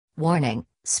Warning,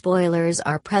 spoilers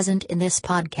are present in this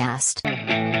podcast.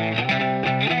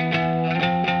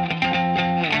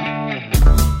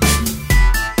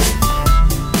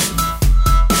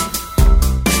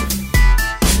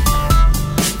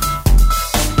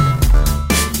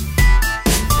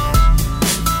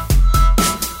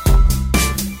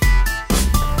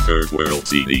 Third World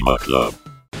Cinema Club.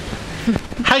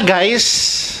 Hi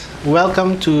guys!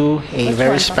 Welcome to a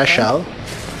very special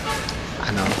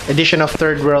edition of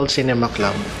Third World Cinema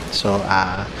Club. So,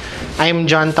 I'm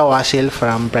John Tawasil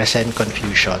from Present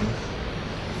Confusion.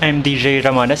 I'm DJ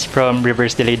Ramones from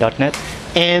RiversDelay.net.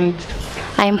 And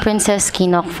I'm Princess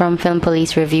Kinok from Film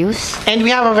Police Reviews. we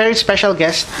have a very special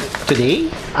guest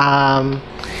today. A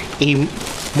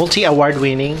multi-award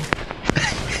winning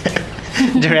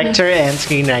director and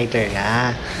screenwriter.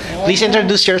 Yeah. Please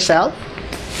introduce yourself.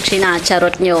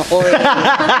 Sinacharot niyo ako.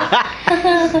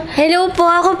 Hello po,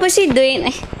 ako po si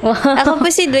Dwayne. Ako po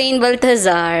si Dwayne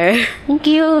Baltazar. Ang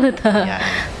cute. Yeah.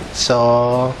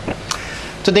 So,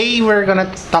 today we're gonna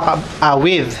talk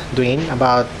with Dwayne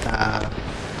about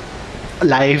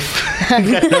life.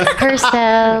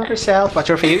 Herself. What's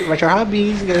your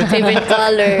hobbies? Favorite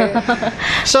color.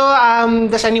 So,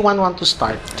 does anyone want to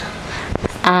start?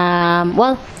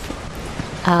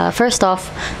 First off,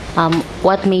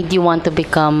 what made you want to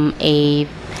become a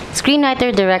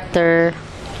screenwriter, director,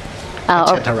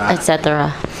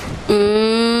 etc.?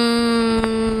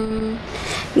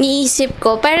 Niisip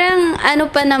ko, parang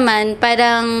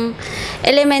parang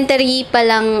elementary pa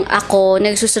lang ako,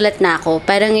 nagsusulat na ako.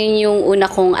 Parang yun yung una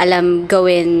kong alam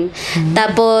gawin.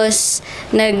 Tapos,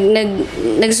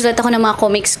 nagsusulat ako ng mga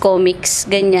comics,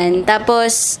 ganyan.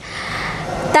 Tapos,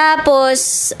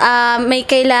 may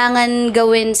kailangan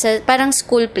gawin sa parang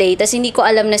school play. Tapos hindi ko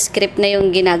alam na script na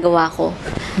yung ginagawa ko.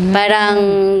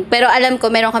 Pero alam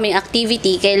ko meron kaming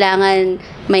activity. Kailangan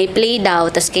may play daw.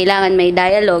 Tapos kailangan may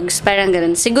dialogues. Parang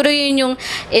ganun. Siguro yun yung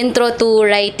intro to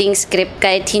writing script.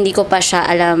 Kahit hindi ko pa siya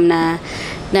alam na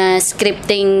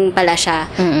scripting pala siya.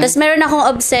 Tapos meron akong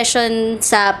obsession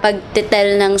sa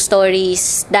pagtitel ng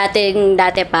stories dati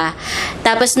pa.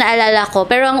 Tapos naalala ko,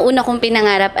 pero ang una kong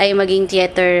pinangarap ay maging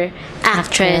theater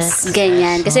actress.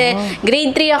 Ganyan. Kasi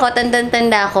grade 3 ako,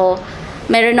 tanda ako,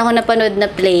 meron ako napanood na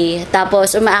play.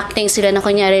 Tapos uma-acting sila na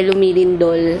kunyari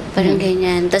lumilindol. Parang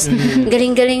ganyan. Tapos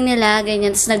galing-galing nila,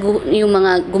 ganyan. Tapos yung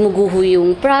mga gumuguho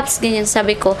yung props, ganyan.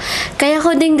 Sabi ko, kaya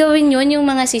ko din gawin yun, yung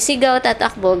mga sisigaw,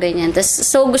 tatakbo, ganyan. Tapos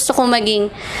so gusto ko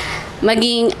maging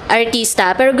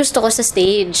artista, pero gusto ko sa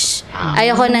stage.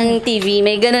 Ayoko ng TV.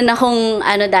 May ganun akong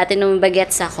dati nung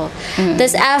bagets ako.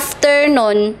 Tapos after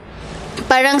nun,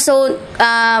 parang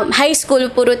high school,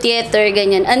 puro theater,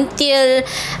 ganyan. Until,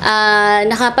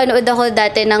 nakapanood ako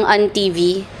dati ng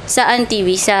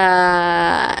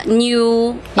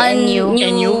NU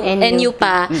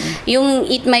pa. Yung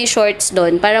Eat My Shorts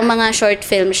doon. Parang mga short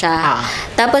film siya.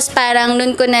 Tapos parang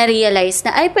nun ko na-realize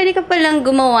na, pwede ka palang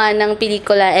gumawa ng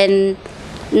pelikula and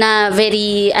na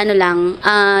very,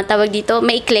 tawag dito,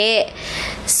 maikli.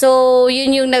 So,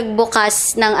 yun yung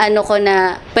nagbukas ng ko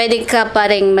na pwede ka pa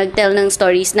rin mag-tell ng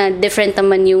stories na different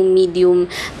naman yung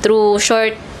medium through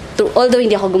although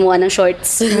hindi ako gumawa ng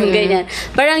shorts. Ganyan.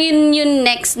 Parang yun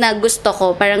next na gusto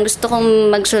ko. Parang gusto kong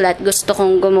magsulat, gusto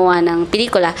kong gumawa ng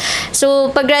pelikula.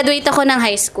 So, pag-graduate ako ng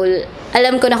high school,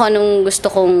 alam ko na kung anong gusto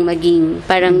kong maging.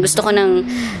 Parang gusto ko nang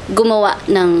gumawa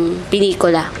ng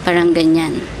pelikula. Parang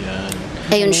ganyan.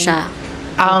 Ayun siya.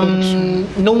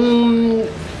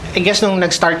 I guess nung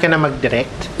nag-start ka na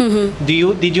mag-direct,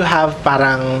 did you have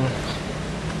parang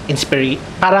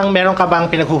meron ka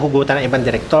bang pinaghuhugutan ng ibang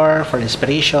director for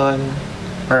inspiration?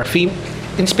 Or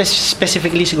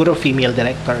specifically siguro female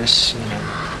directors?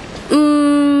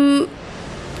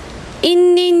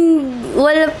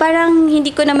 Wala, parang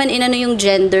hindi ko naman inano yung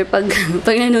gender pag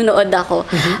nanonood ako.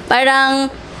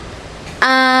 Parang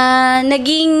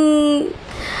naging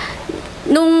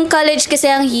nung college kasi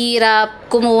ang hirap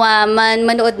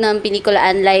manood ng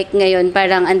pelikula, unlike ngayon,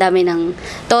 parang ang dami ng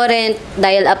torrent,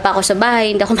 dial-up ako sa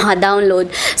bahay, hindi ako maka-download.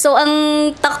 So, ang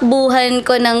takbuhan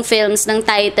ko ng films, ng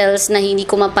titles na hindi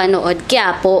ko mapanood,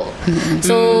 Quiapo.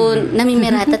 So,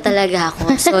 namimirata talaga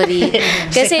ako. Sorry.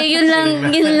 Kasi yun lang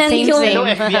yung... Hello,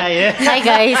 FBI. Hi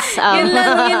guys.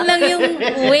 Yun lang yung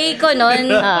way ko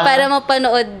nun para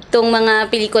mapanood tong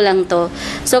mga pelikulang to.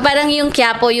 So, parang yung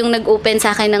Quiapo yung nag-open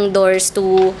sa akin ng doors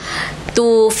to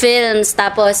films.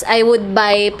 Tapos, I would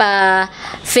buy pa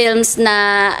films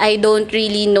na I don't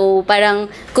really know.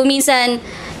 Parang, kuminsan,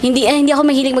 hindi ako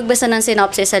mahilig magbasa ng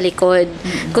synopsis sa likod.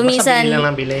 Kuminsan,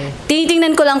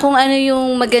 tinitingnan ko lang kung ano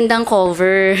yung magandang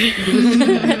cover.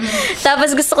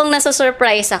 Tapos, gusto kong nasa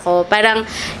surprise ako. Parang,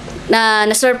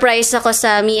 na-surprise ako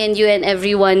sa Me and You and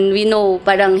Everyone We Know.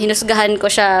 Parang hinusgahan ko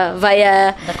siya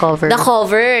via The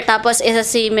cover. Tapos isa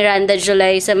si Miranda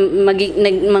July sa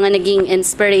mga naging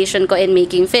inspiration ko in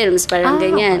making films. Parang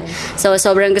ganyan. So,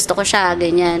 sobrang gusto ko siya.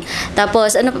 Ganyan.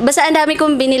 Tapos, basta ang dami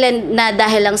kong binilan na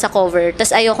dahil lang sa cover.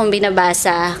 Tapos ayaw kong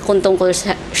binabasa kung tungkol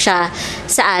siya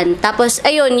saan. Tapos,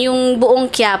 ayun, yung buong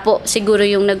Quiapo, siguro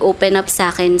yung nag-open up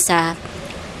sa akin sa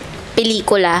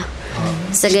pelikula.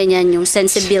 Sa ganyan, yung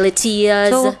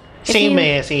sensibilities. So,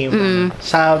 Same.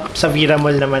 Sa Vira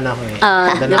Mall naman ako eh.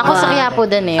 Ako sa Quiapo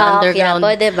din underground.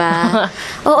 Quiapo, diba?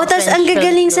 Oo, tas ang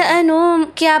gagaling sa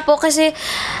Quiapo kasi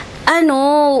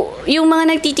yung mga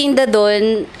nagtitinda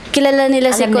doon, kilala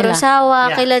nila si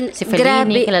Kurosawa, si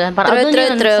Fellini, kilala. Parang doon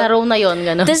yun, sa row na yun,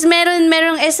 gano'n. Tapos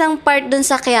merong isang part doon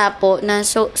sa Quiapo na,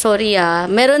 sorry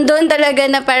meron doon talaga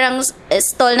na parang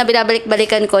stall na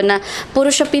binabalik-balikan ko na puro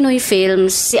siya Pinoy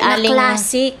films. Si Aling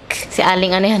classic. Si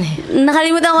Aling ano yan eh.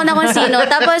 Nakalimutan ko na kung sino.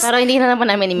 Tapos, pero hindi na naman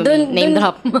namin name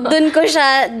drop.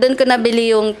 Doon ko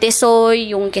nabili yung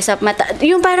Tisoy, yung Kisap Mata.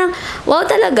 Yung parang, wow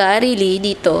talaga, really,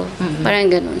 dito. Mm-hmm. Parang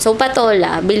ganun. So,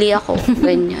 Patola, bili ako.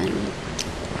 Ganyan.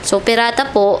 So, pirata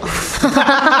po.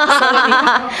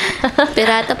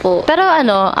 Pirata po. Pero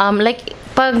like,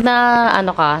 pag na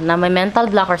may mental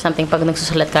block or something, pag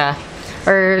nagsusulat ka,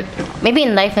 or maybe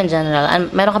in life in general,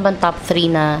 meron ka bang top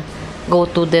 3 na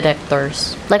go-to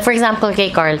directors? Like, for example, kay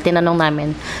Carl, tinanong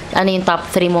namin, ano yung top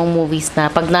 3 mong movies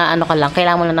na pag na ka lang,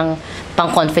 kailangan mo lang ng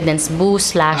pang-confidence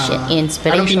boost /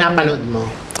 inspiration. Anong pinapanood mo?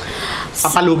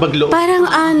 Papalubag loob? Parang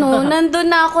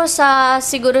nandun na ako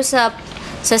siguro sa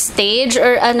stage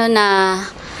or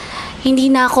hindi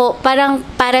na ako, parang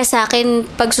para sa akin,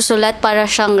 pagsusulat para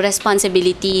siyang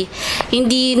responsibility.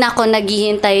 Hindi na ako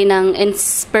naghihintay ng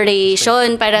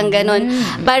inspiration, parang ganun.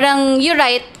 Parang, you're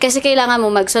right, kasi kailangan mo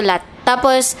magsulat.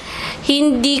 Tapos,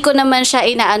 hindi ko naman siya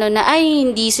inaano na, ay,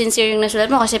 hindi sincere yung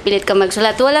nasulat mo kasi pilit ka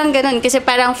magsulat. Walang ganun. Kasi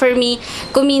parang for me,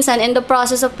 kung minsan, in the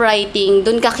process of writing,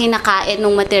 dun ka kinakain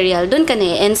ng material, dun ka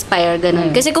na-inspire,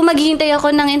 ganun. Kasi kung maghihintay ako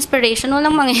ng inspiration,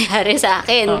 walang mangyayari sa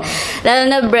akin. Lalo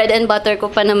na bread and butter ko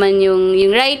pa naman yung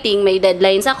writing, may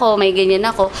deadlines ako, may ganyan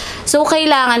ako. So,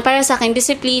 kailangan, para sa akin,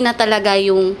 disiplina talaga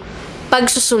yung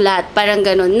pagsusulat. Parang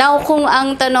ganun. Now, kung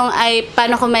ang tanong ay,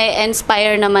 paano ko may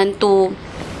inspire naman to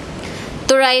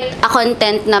write a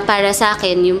content na para sa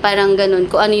akin, yung parang ganun,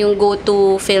 kung ano yung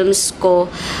go-to films ko.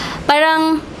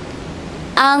 Parang,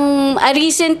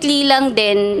 recently lang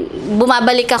din,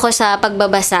 bumabalik ako sa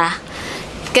pagbabasa.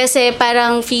 Kasi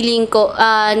parang feeling ko,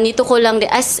 nito ko lang din,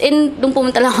 as in, nung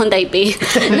pumunta lang akong Taipei,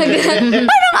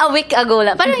 parang a week ago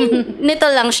lang, parang nito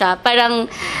lang siya, parang,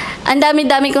 ang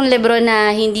dami-dami kong libro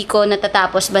na hindi ko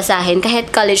natatapos basahin.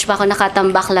 Kahit college pa ako,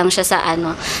 nakatambak lang siya sa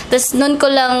Tapos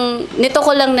nito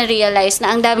ko lang na-realize na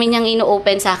ang dami niyang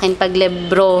ino-open sa akin pag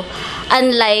libro.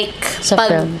 Unlike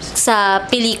sa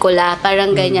pelikula,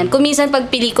 parang ganyan. Kung minsan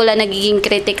pag pelikula, nagiging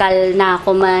critical na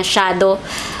ako masyado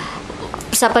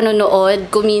sa panonood,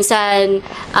 kung minsan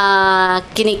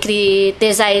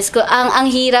kinikriticize ko, ang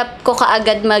hirap ko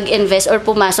kaagad mag-invest or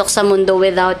pumasok sa mundo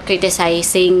without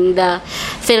criticizing the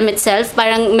film itself.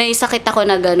 Parang may sakit ako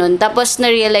na ganun. Tapos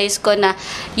na-realize ko na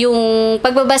yung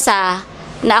pagbabasa,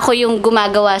 na ako yung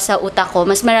gumagawa sa utak ko,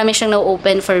 mas marami siyang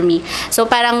na-open for me.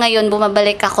 So parang ngayon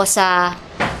bumabalik ako sa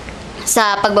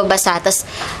pagbabasa. Tapos,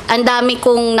 ang dami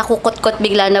kong nakukot-kot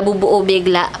bigla, nabubuo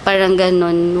bigla. Parang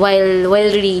ganun,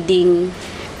 while reading.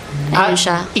 Ayun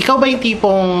siya. Ikaw ba yung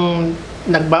tipong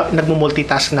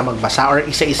nagmumultitask na magbasa or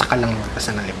isa-isa ka lang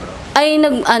magbasa ng libro? Ay,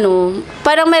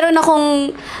 parang meron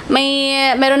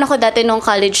ako dati nung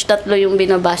college, 3 yung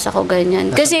binabasa ko,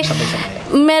 ganyan. Kasi,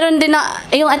 meron din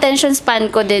yung attention span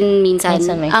ko din minsan.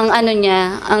 Ang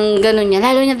ganun niya.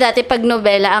 Lalo na dati pag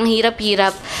nobela, ang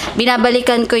hirap-hirap.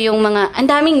 Binabalikan ko yung ang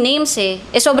daming names eh.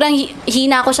 Sobrang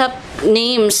hina ako sa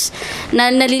names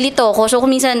na nalilito ko. So,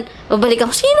 kung minsan,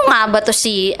 babalikan ko, sino nga ba to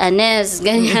si Anes?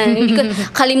 Ganyan.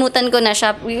 Kalimutan ko na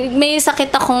siya. May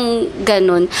sakit akong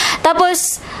ganun.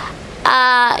 Tapos,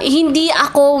 hindi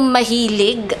ako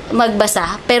mahilig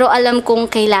magbasa, pero alam kong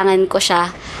kailangan ko siya.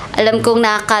 Alam kong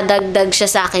nakadagdag siya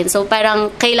sa akin. So,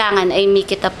 parang kailangan ay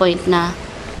make it a point na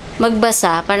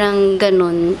magbasa. Parang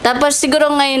ganun. Tapos, siguro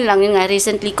ngayon lang,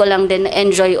 recently ko lang din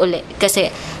enjoy ulit. Kasi,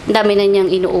 ang dami na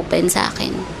niyang ino-open sa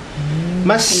akin.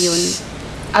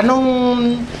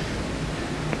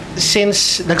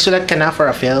 Since nagsulat ka na for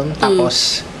a film,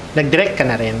 tapos nag-direct ka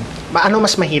na rin, ano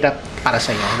mas mahirap para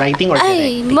sa'yo? Writing or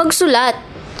directing? Magsulat.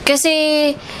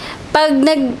 Kasi,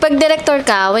 pag director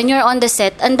ka, when you're on the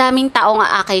set, ang daming taong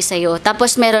aakay sa'yo.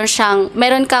 Tapos,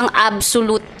 meron kang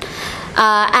absolute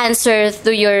answer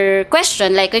to your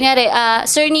question. Like, kunyari,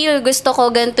 Sir Neil, gusto ko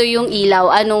ganito yung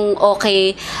ilaw. Anong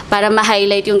okay para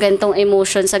ma-highlight yung gantong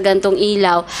emotion sa gantong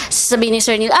ilaw? Sasabihin ni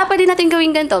Sir Neil, pwede natin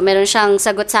gawin ganito. Meron siyang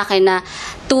sagot sa akin na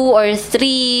 2 or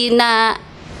 3 na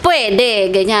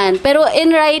pwede, ganyan. Pero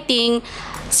in writing,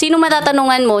 sino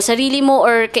matatanungan mo, sarili mo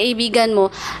or kaibigan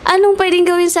mo, anong pwedeng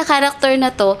gawin sa character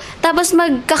na to? Tapos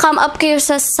magka-come up kayo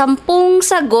sa 10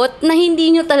 sagot na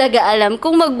hindi nyo talaga alam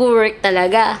kung mag-work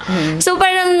talaga. So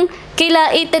parang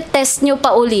itetest nyo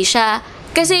pa uli siya.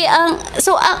 Kasi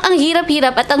ang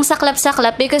hirap-hirap at ang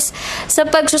saklap-saklap because sa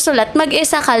pagsusulat,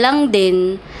 mag-isa ka lang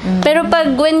din. Pero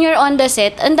pag when you're on the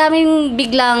set, ang daming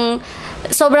biglang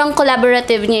sobrang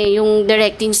collaborative niya yung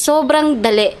directing. Sobrang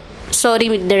dali.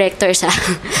 Sorry, directors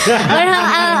Parang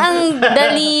ang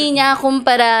dali niya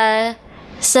kumpara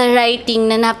sa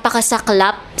writing na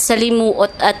napakasaklap,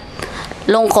 salimuot at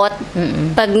lungkot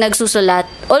pag nagsusulat.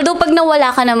 Although pag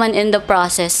nawala ka naman in the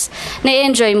process,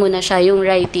 na-enjoy mo na siya yung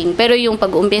writing. Pero yung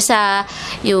pag-umpisa,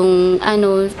 yung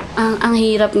ang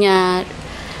hirap niya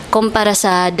kumpara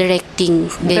sa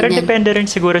directing. Ganyan. Pero depende rin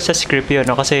siguro sa script yun,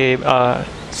 no? Kasi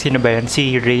sino ba yan?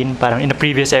 Si Rain, parang in a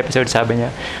previous episode sabi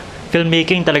niya,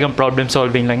 filmmaking talagang problem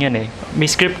solving lang yan eh. May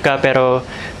script ka pero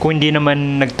kung hindi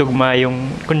naman nagtugma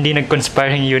kung hindi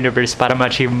nag-conspire yung universe para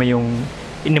ma-achieve mo yung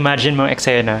in-imagine mo yung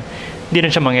eksena, hindi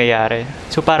rin siya mangyayari.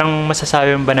 So parang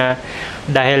masasabi mo ba na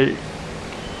dahil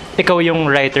ikaw yung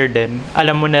writer din,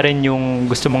 alam mo na rin yung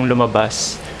gusto mong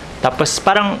lumabas. Tapos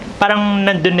parang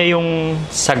nandun na yung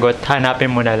sagot,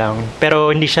 hanapin mo na lang.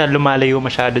 Pero hindi siya lumalayo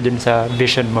masyado dun sa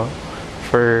vision mo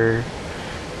for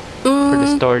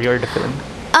the story or the film.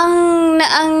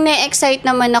 Ang na-excite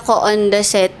naman ako on the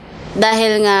set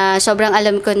dahil nga sobrang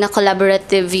alam ko na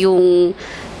collaborative yung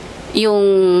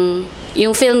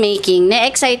filmmaking.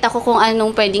 Na-excite ako kung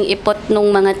anong pwedeng ipot ng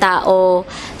mga tao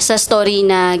sa story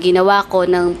na ginawa ko,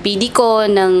 ng PD ko,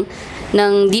 ng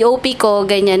DOP ko,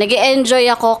 ganyan. Nag-e-enjoy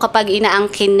ako kapag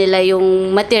inaangkin nila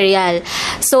yung material.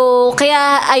 So,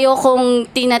 kaya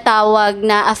ayokong tinatawag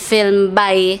na a film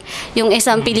by yung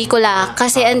isang pelikula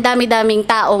kasi ang dami-daming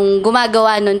taong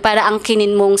gumagawa nun para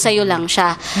angkinin mong sayo lang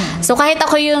siya. So, kahit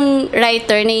ako yung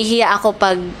writer, nahihiya ako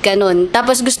pag ganun.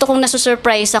 Tapos gusto kong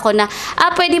nasusurprise ako na,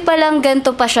 pwede palang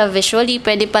ganito pa siya visually,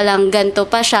 pwede palang ganito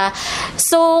pa siya.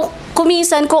 So,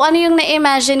 kuminsan, kung ano yung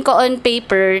na-imagine ko on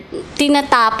paper,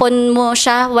 tinatapon mo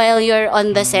siya while you're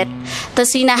on the set.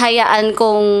 Tapos hinahayaan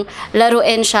kong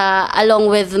laruin siya along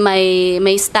with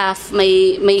my staff,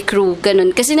 my crew,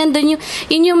 ganun. Kasi nandun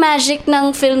yung magic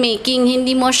ng filmmaking.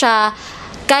 Hindi mo siya,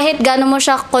 kahit gano'n mo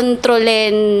siya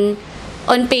kontrolin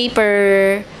on paper,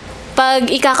 pag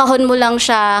ikakahon mo lang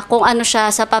siya kung ano siya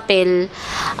sa papel,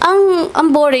 ang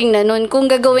boring na nun. Kung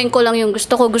gagawin ko lang yung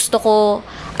gusto ko,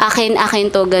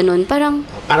 akin to, ganun. Parang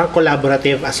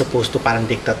collaborative as opposed to parang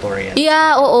dictatorial.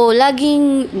 Yeah, oo.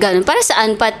 Laging ganun. Para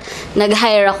saan pat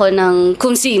nag-hire ako ng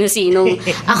kung sino-sino.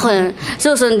 Ako,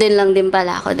 susundin lang din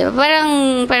pala ako. Diba?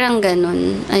 Parang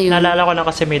ganun. Ayun. Naalala ko na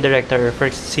kasi may director,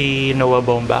 first si Noah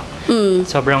Baumbach.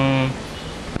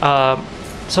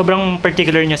 Sobrang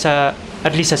particular niya sa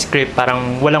at least sa script,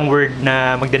 parang walang word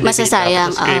na magde-debate sa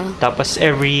script. Tapos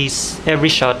every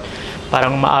shot,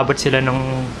 parang maabot sila ng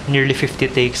nearly 50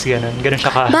 takes, ganun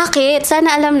siya ka. Bakit?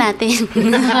 Sana alam natin.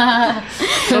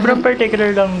 Sobrang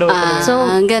particular lang daw. So,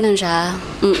 ganun siya.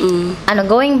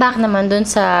 Going back naman dun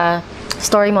sa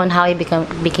story mo on how you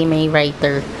became a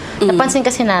writer. Napansin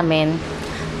kasi namin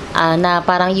na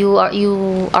parang you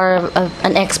are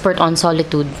an expert on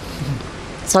solitude.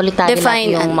 Solitary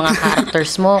lang yung mga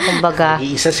characters mo. Kumbaga,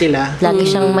 iisa sila. Lagi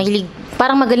siyang mahilig.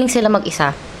 Parang magaling sila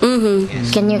mag-isa.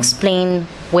 Yes. Can you explain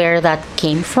where that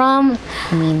came from?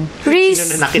 I mean,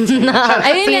 Sino nanakit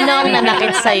sa'yo? Sino ang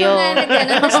nanakit sa'yo?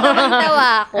 Gusto kong tawa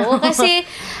ako. Kasi,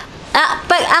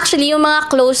 actually, yung mga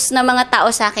close na mga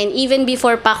tao sa akin, even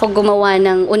before pa ako gumawa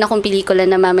ng una kong pelikula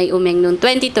na Mamay Umeng noong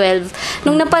 2012,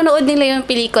 nung napanood nila yung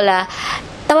pelikula,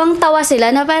 tawang-tawa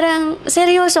sila na parang,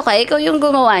 seryoso ka, ikaw yung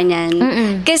gumawa niyan.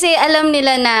 Kasi alam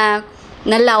nila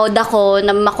na loud ako,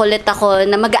 na makulit ako,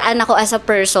 na magaan ako as a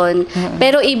person.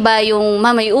 Pero iba yung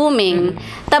Mamay Umeng.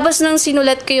 Tapos nung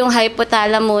sinulat ko yung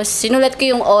Hypothalamus, sinulat ko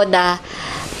yung Oda,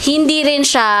 hindi rin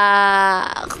siya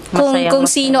kung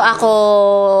sino ako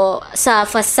sa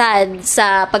facade,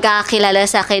 sa pagkakakilala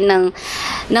sa akin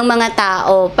ng mga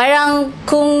tao. Parang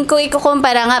kung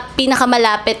ikukumpara nga,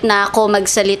 pinakamalapit na ako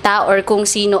magsalita or kung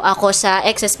sino ako sa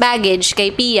Excess Baggage kay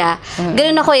Pia.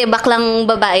 Ganun ako baklang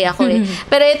babae ako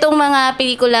Pero itong mga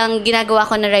pelikulang ginagawa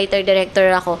ko na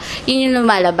writer-director ako, yun yung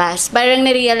lumalabas. Parang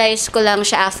narealize ko lang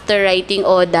siya after writing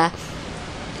Oda.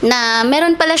 na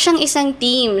meron pala siyang isang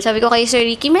team. Sabi ko kay Sir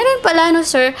Ricky, meron pala, no,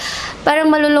 sir, parang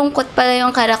malulungkot pala yung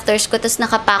characters ko, tapos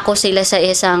nakapako sila sa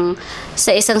isang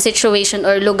situation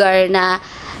or lugar na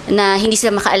hindi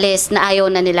sila makaalis, na ayaw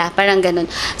na nila, parang ganun.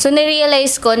 So,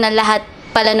 narealize ko na lahat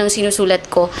pala nung sinusulat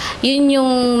ko, yun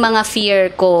yung mga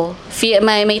fear ko.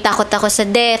 May takot ako sa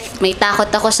death, may takot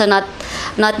ako sa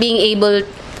not being able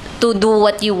to do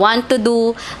what you want to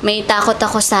do. May takot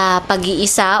ako sa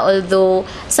pag-iisa, although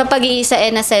sa pag-iisa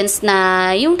in a sense na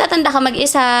yung tatanda ka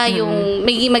mag-isa, yung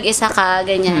may mag-isa ka,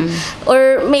 ganyan.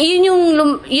 Or yun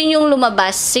yung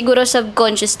lumabas, siguro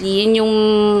subconsciously, yun yung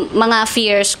mga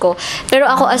fears ko. Pero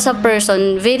ako as a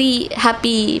person, very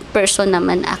happy person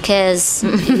naman, Akez.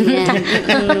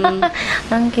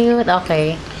 Ang cute,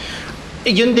 okay.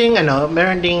 Yun ding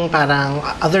meron ding parang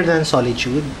other than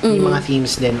solitude, yung mga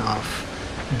themes din of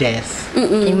death.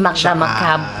 Yung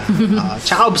macabre.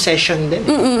 Tsaka obsession din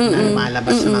na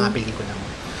lumalabas sa mga pelikula mo.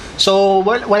 So,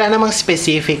 wala namang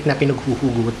specific na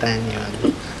pinaghuhugutan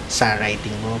yun sa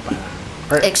writing mo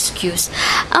parang excuse.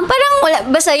 Parang wala,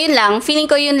 basta yun lang.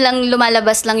 Feeling ko yun lang,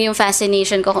 lumalabas lang yung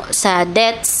fascination ko sa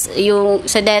death, yung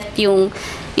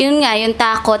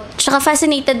takot. Tsaka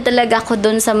fascinated talaga ako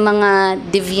dun sa mga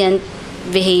deviant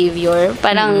behavior.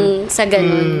 Parang sa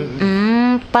ganun.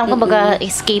 Parang kumbaga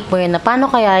escape mo yun na paano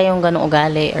kaya yung ganung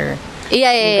ugali or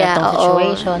yung ganung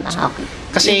situation.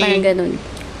 Kasi parang ganun.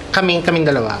 kaming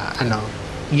dalawa,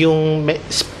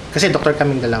 kasi doktor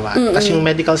kaming dalawa. Tapos yung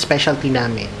medical specialty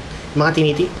namin, mga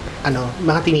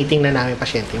tinitingnan namin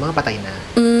pasyente, mga patay na.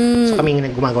 So kaming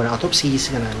gumagawa ng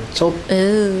autopsies, ganun. So,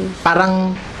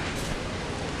 parang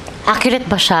accurate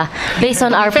ba siya? Based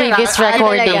on our previous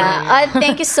recording.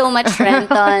 Thank you so much,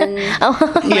 Renton.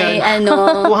 May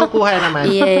kuhang-kuha naman.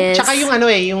 Yes. Tsaka yung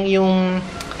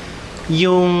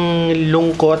yung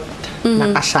lungkot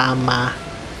na kasama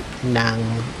ng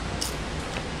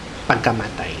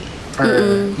pagkamatay or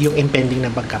yung impending na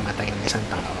pagkamatay ng isang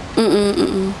tao.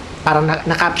 Parang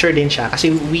na-capture din siya kasi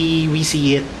we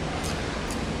see it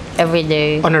every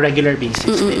day on a regular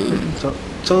basis.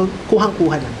 So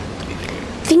kuhang-kuha naman.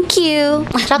 Thank you.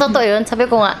 Sa totoo yun, sabi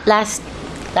ko nga, last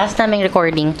naming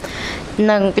recording,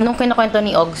 nung kinukwento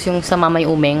ni Ogs yung sa Mamay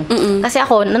Umeng. Kasi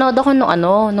ako, nanood ako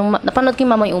nung napanood ko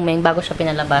yung Mamay Umeng bago siya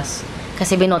pinalabas.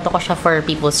 Kasi binoto ko siya for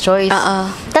People's Choice.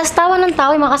 Tapos tawa ng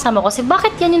tawa yung mga kasama ko. Kasi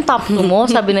bakit yan yung top 2 mo?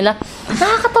 Sabi nila,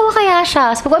 nakakatawa kaya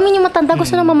siya. Sabi ko, yung matanda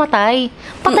gusto na mamatay.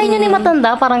 Patay niyo na yung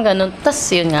matanda, parang ganun. Tapos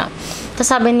yun nga. Tapos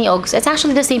sabi ni Ogs, it's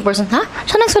actually the same person. Ha?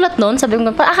 Siya nagsulat nun? Sabi ko,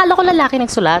 akala ko lalaki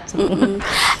nagsulat.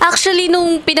 Actually,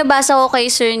 nung pinabasa ko kay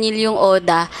Sir Neil yung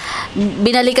Oda,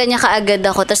 binalikan niya kaagad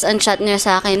ako, tapos ang chat niya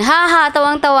sa akin,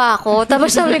 tawang-tawa ako.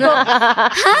 Tapos sabi ko,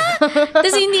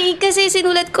 Tapos kasi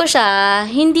sinulat ko siya,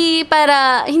 hindi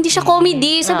siya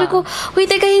comedy. Sabi ko, wait,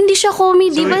 teka, hindi siya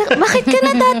comedy. Bakit ka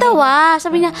natatawa?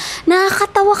 Sabi niya,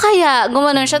 nakakatawa kaya?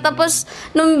 Gumanon siya. Tapos,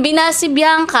 nung binasi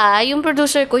Bianca, yung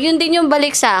producer ko, yun din yung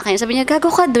balik sa akin. Sabi niya, gago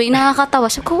ka, Dway,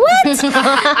 nakakatawa. Sabi ko, what?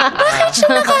 Bakit siya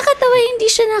nakakatawa? Hindi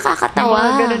siya nakakatawa.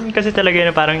 Ganun kasi talaga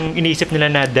na parang iniisip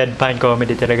nila na deadpan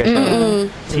comedy talaga siya.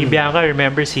 Si Bianca,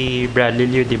 remember si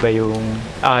Bradley Liu, di ba, yung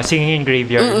Singing in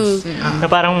Graveyards? Na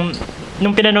parang,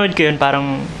 nung pinanood ko yun,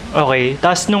 parang okay.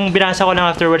 Tapos nung binasa ko lang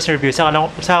afterwards review, saka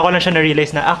ko lang siya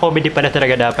na-realize na comedy pala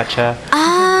talaga dapat siya.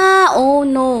 Oh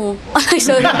no.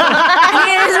 Sorry.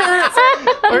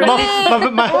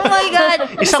 Oh my God.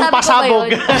 Isang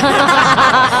pasabog.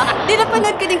 Di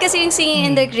napanood ko din kasi yung Singing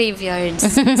in the Graveyards.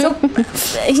 So,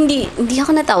 hindi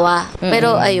ako natawa.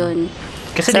 Pero ayun.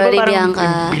 Kasi di ba parang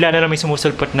bigla na lang may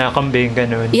sumusulpot na kambing,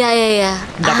 ganun. Yeah.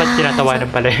 Dapat tinatawanan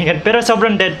pala yan. Pero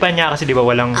sobrang deadpan niya kasi di ba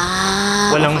walang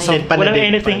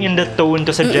anything in the tone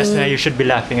to suggest na you should be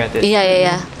laughing at it.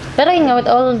 Yeah. Pero yun nga, with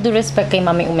all due respect kay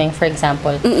Mami Umeng, for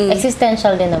example,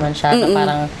 existential din naman siya. Na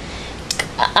parang,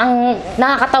 ang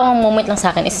nakakatawang moment lang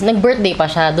sa akin is nag-birthday pa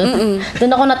siya.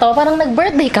 Doon ako natawa, parang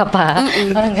nag-birthday ka pa.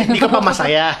 Parang hindi ka pa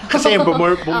masaya kasi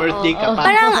bumirthday ka pa.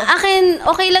 Parang akin,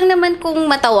 okay lang naman kung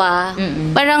matawa.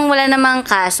 Parang wala namang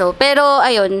kaso. Pero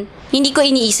ayun, hindi ko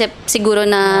iniisip siguro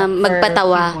na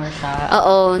magpatawa.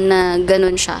 Oo, na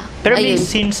ganun siya. Pero may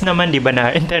scenes naman, di ba,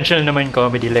 na intentional naman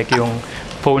comedy, like yung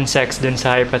phone sex dun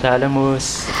sa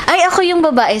hypothalamus. Ay, ako yung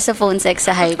babae sa phone sex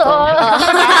sa hypo.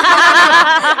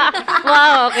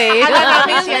 Wow, okay. Ako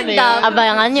yung nag-dub.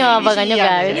 Abangan nyo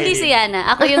guys. Hindi si Yana.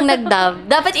 Ako yung nag-dub.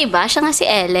 Dapat iba, siya nga si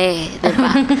Elle.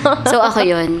 Diba? So, ako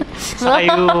yun. Saka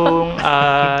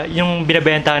yung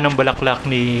binabentahan ng bulaklak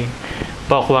ni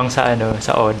Pokwang sa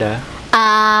Oda.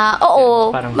 Oo.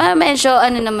 Parang medyo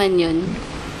naman yun.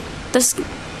 Tapos,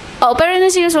 pero nung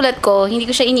sinusulat ko, hindi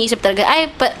ko siya iniisip talaga.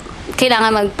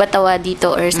 kailangan magpatawa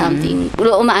dito or something.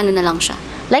 Umaano na lang siya.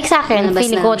 Like sa akin, Nalabas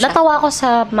feeling na ko, lang siya. natawa ko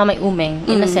sa Mamay Umeng,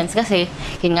 in a sense, kasi,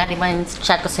 yun nga, di ba, yung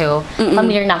chat ko sa'yo,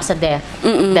 familiar na ako sa death.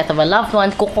 Death of a loved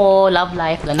one, kuko, love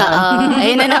life, gano'n.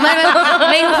 Ayun na naman.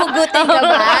 May hugutin ka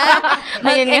ba?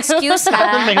 May excuse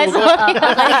ka? May Ay, sorry.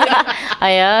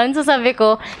 Ayan, so sabi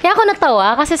ko, kaya ako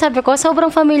natawa, kasi sabi ko,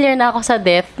 sobrang familiar na ako sa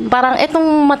death. Parang,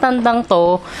 etong matandang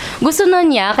to, gusto na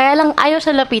niya, kaya lang ayaw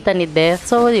siya lapitan ni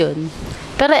death. So, yun.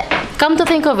 Pero, come to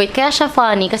think of it, kaya siya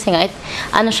funny, kasi nga,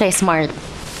 siya, smart.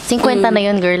 50 na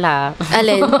yun, girl, ha?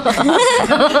 Alin?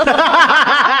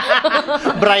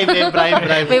 Bribe.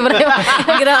 May bribe.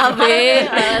 Grabe.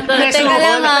 Teka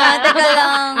lang teka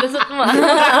lang. Lusot mo.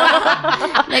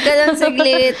 Teka lang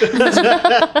saglit.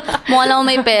 Mukha lang ako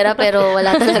may pera pero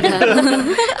wala talaga.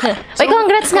 Uy,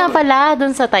 congrats nga pala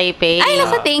dun sa Taipei. Ay,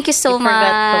 naku, thank you so much.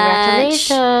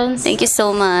 Congratulations. Thank you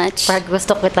so much. Pag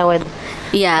gusto kita with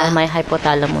Yeah. my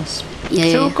hypothalamus.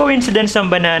 So, coincidence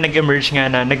lang ba na nag-emerge nga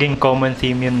na naging common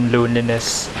theme yung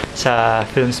loneliness sa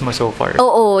films mo so far?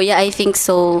 Oo, yeah, I think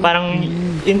so. Parang,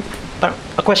 parang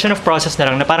a question of process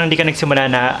na lang, na parang di ka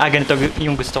nagsimula na, ganito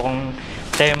yung gusto kong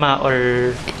tema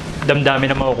or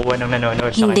damdamin na makukuha ng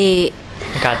nanonood sa Hindi.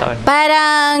 kataon.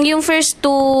 Parang yung first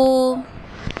two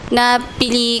na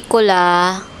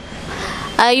pelikula,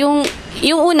 yung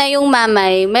una, yung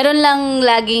Mamay, meron lang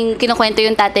laging kinukwento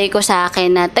yung tatay ko sa akin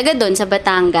na taga doon sa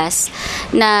Batangas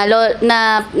na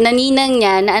naninang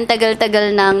niya na ang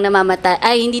tagal-tagal nang namamatay.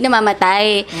 Ay, hindi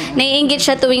namamatay. Naiinggit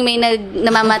siya tuwing may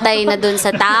namamatay na doon sa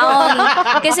town.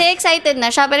 Kasi excited na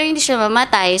siya pero hindi siya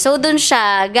mamatay. So, doon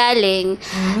siya galing.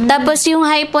 Tapos yung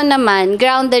Hypon naman,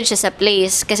 grounded siya sa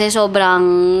place kasi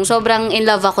sobrang in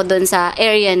love ako doon sa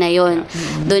area na yon.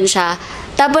 Doon siya.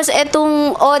 Tapos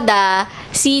etong Oda,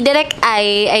 si Direk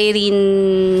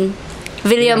Irene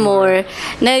Villamor,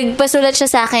 nagpasulat siya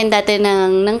sa akin dati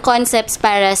ng concepts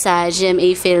para sa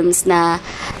GMA Films na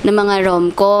mga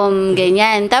rom-com,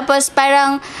 ganyan. Tapos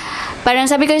parang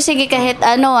sabi ko, sige kahit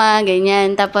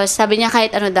ganyan. Tapos sabi niya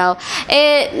kahit ano daw.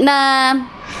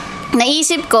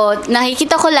 Naisip ko,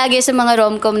 nakikita ko lagi sa mga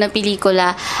rom-com na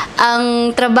pelikula,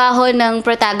 ang trabaho ng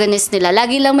protagonist nila,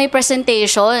 lagi lang may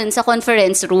presentation sa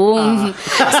conference room.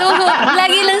 So,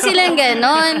 lagi lang silang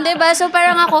ganon, diba? So,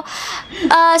 parang ako,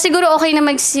 siguro okay na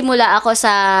magsisimula ako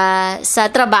sa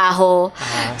trabaho.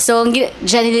 So,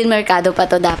 Jeneline Mercado pa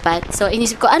to dapat. So,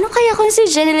 inisip ko, ano kaya kung si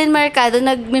Jeneline Mercado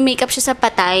nagme-makeup siya sa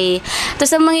patay?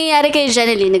 Tapos, ang mangyayari kay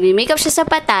Jeneline, nagme-makeup siya sa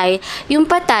patay, yung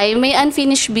patay, may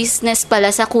unfinished business pala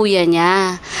sa kuya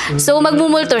niya. So,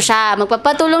 magmumulto siya.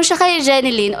 Magpapatulong siya kay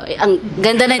Jeneline. Ang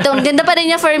ganda na ito. Ang ganda pa rin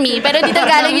niya for me. Pero dito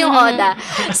galing yung Oda.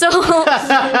 So,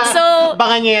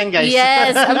 abangan niyo yan, guys.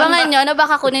 Yes. Abangan nyo na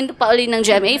baka kunin pa uli ng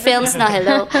GMA Films na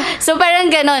hello. So, parang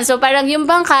ganon. So, parang yung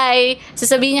bangkay,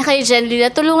 sasabihin niya kay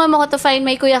Jeneline, tulungan mo ko to find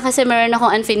my kuya kasi meron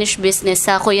akong unfinished business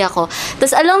sa kuya ko.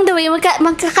 Tapos, along the way,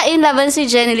 magkakainlaban si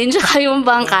Jeneline tsaka yung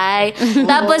bangkay.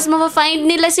 Tapos, mapafind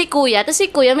nila si kuya. Tapos,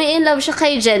 si kuya, may in love siya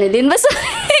kay Jeneline. Basta,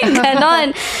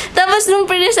 ganon. Tapos, nung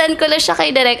present ko lang siya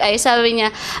kay Direk Ay, sabi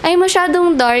niya, ay,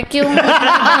 masyadong dark yung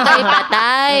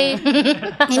patay.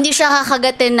 Hindi siya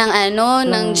kakagatin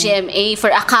ng GMA for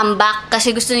a comeback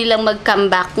kasi gusto nilang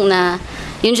mag-comeback na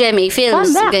yung GMA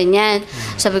Films, ganyan.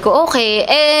 Sabi ko, okay.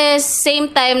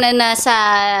 Same time na nasa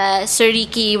Sir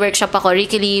Ricky workshop ako,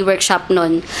 Ricky Lee workshop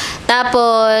nun.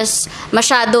 Tapos,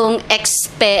 masyadong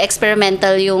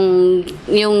experimental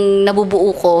yung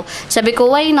nabubuo ko. Sabi ko,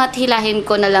 why not hilahin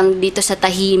ko na lang dito sa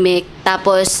tahimik?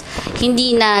 Tapos,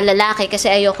 hindi na lalaki kasi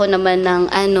ayoko naman ng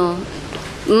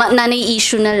nanay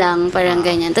issue na lang, parang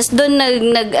ganyan. Tapos doon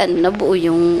nabuo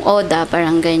yung Oda,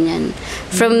 parang ganyan.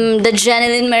 From the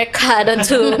Jeneline Mercado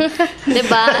to,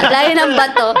 diba? Layo ng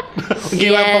bato.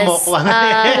 Yes.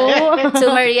 To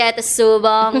Marietta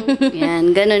Subong. Yan,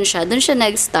 ganun siya. Doon siya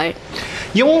nag-start.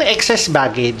 Yung excess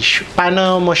baggage,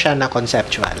 paano mo siya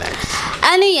na-conceptualize?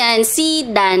 Ano yan, si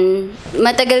Dan,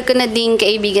 matagal ko na din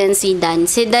kaibigan si Dan.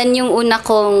 Si Dan yung una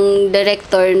kong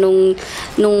director nung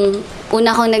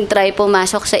una kong nag-try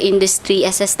pumasok sa industry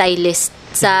as a stylist.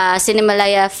 Sa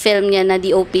Cinemalaya film niya na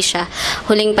DOP siya.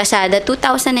 Huling Pasada,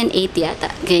 2008 yata.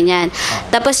 Ganyan.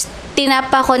 Tapos,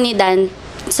 tinapa ko ni Dan,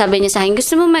 sabi niya sa akin,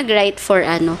 gusto mo mag-write for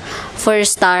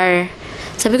Star?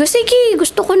 Sabi ko, sige,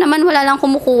 gusto ko naman, wala lang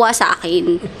kumukuha sa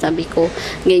akin. Sabi ko,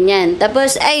 ganyan.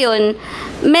 Tapos, ayun,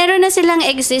 meron na silang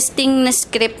existing na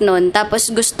script nun. Tapos,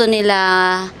 gusto nila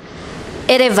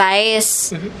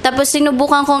i-revise. Tapos,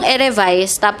 sinubukan kong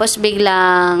i-revise. Tapos,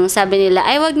 biglang sabi nila,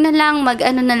 ay, wag na lang,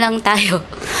 mag-ano na lang tayo.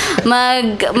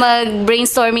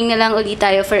 Mag-brainstorming na lang ulit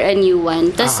tayo for a new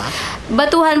one. Tapos,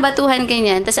 batuhan,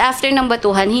 ganyan. Tapos, after ng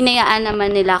batuhan, hinayaan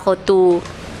naman nila ako to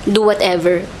do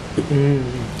whatever.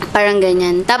 Parang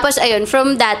ganyan. Tapos, ayun,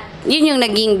 from that, yun yung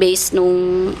naging base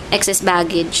nung excess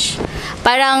baggage.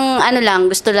 Parang, ano lang,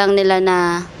 gusto lang nila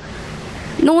na,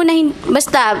 nung una,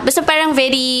 basta parang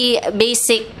very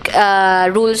basic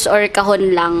rules or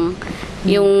kahon lang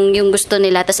yung gusto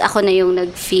nila. Tapos ako na yung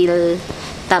nag-feel.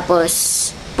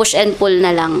 Tapos, push and pull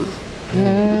na lang.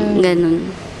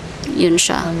 Ganun. Yun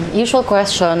siya. Usual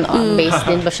question, based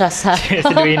din ba siya sa... Si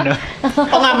Dwayne, no?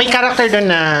 O nga, may character doon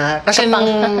na, kasi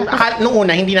nung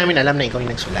una, hindi namin alam na ikaw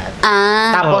yung nagsulat.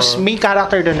 Tapos, may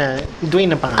character doon na,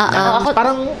 Dwayne ang pangalan.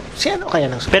 Parang, si ano kaya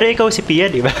nang sulat? Pero ikaw si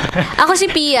Pia, di ba? Ako si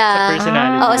Pia. Sa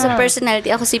personality. Oo, sa personality.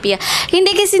 Ako si Pia.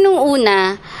 Hindi kasi nung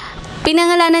una,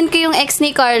 pinangalanan ko yung ex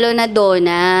ni Carlo na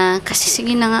Donna. Kasi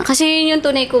sige na nga. Kasi yun yung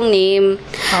tunay kong name.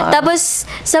 Tapos,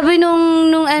 sabi nung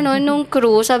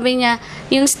crew, sabi niya,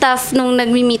 yung staff nung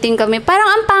nagmi-meeting kami, parang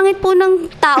ang pangit po ng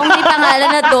taong may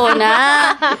pangalan na Donna.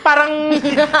 Parang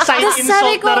side Tapos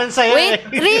insult na rin sa'yo. wait,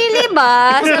 really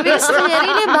ba? Sabi ko sa kanya,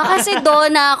 really ba? Kasi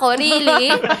Donna ako,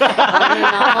 really?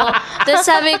 Ako. Tapos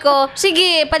sabi ko,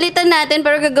 sige, palitan natin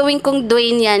pero gagawin kong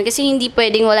Dwayne yan kasi hindi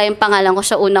pwedeng wala yung pangalan ko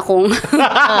sa una kong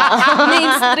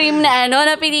mainstream na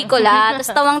na pelikula.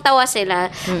 Tapos tawang-tawa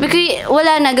sila. Because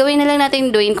wala na, gawin na lang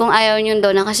natin Dwayne kung ayaw nyo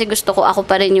Donna kasi gusto ko ako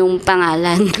pa rin yung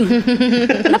pangalan.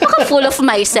 Napaka full of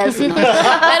myself, no?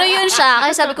 Pero yun siya.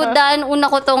 Kasi sabi ko, una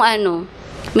ko tong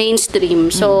mainstream.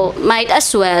 So, might as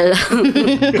well.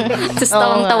 Tapos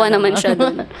tawang-tawa naman siya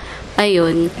dun.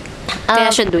 Ayun. Kaya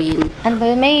siya Dwayne. Ano ba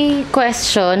yun? May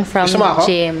question from Gusto mo ako?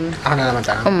 Jim. Ako na naman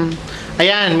tanong.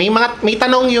 Ayan, may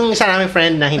tanong yung isa naming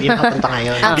friend na hindi nakapunta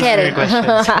ngayon. Okay.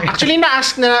 Actually,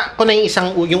 na-ask na ko na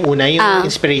yung una, yung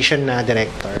inspiration na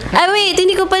director. Wait,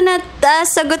 hindi ko pa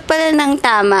sagot pala ng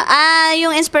tama.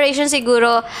 Yung inspiration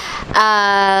siguro,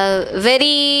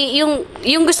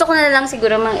 yung gusto ko na lang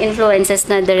siguro mga influences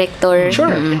na director.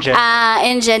 Sure.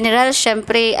 In general,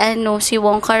 syempre, si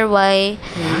Wong Kar-wai,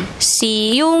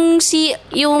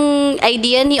 yung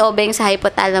idea ni Obeng sa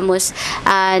Hypothalamus,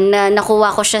 na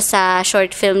nakuha ko siya sa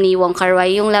short film ni Wong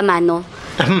Kar-wai, yung Lamano.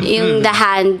 Yung The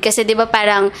Hand. Kasi di ba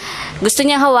parang gusto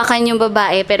niya hawakan yung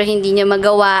babae pero hindi niya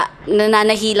magawa.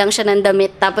 Nananahilang siya ng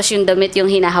damit tapos yung damit yung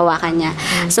hinahawakan niya.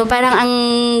 So parang ang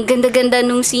ganda-ganda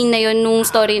nung scene na yun, nung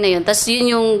story na yun. Tapos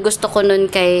yun yung gusto ko nun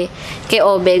kay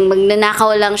Obeng.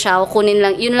 Magnanakaw lang siya o kunin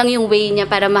lang. Yun lang yung way niya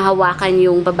para mahawakan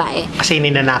yung babae. Kasi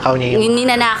ninanakaw niya yung...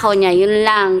 Ninanakaw niya. Yun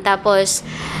lang. Tapos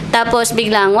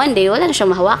biglang one day, wala na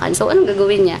siyang mahawakan. So, anong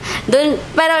gagawin niya?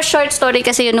 Pero short story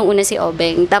kasi yun nung una si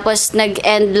Obeng. Tapos,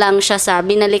 nag-end lang siya sa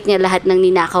binalik niya lahat ng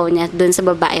ninakaw niya doon sa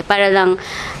babae para lang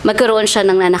magkaroon siya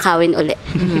ng nanakawin uli.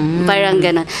 Parang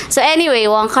ganun. So, anyway,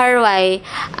 Wong Kar-wai,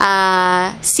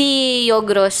 si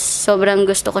Yogros, sobrang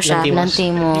gusto ko siya.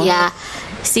 Lantimos. Yeah.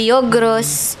 Si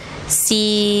Yogros,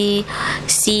 si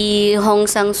Hong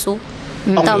Sang-soo.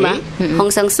 Tama?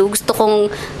 Hong Sang-soo. Gusto kong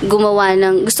gumawa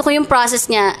gusto ko yung process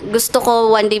niya. Gusto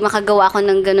ko one day makagawa ako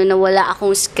ng gano'n na wala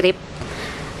akong script.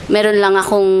 Meron lang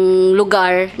akong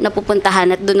lugar na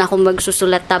pupuntahan at doon ako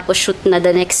magsusulat tapos shoot na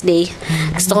the next day.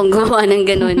 Gusto kong gumawa ng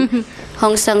gano'n.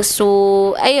 Hong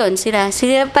Sang-soo, ayun, sila.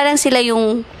 Parang sila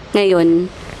yung ngayon.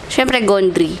 Siyempre,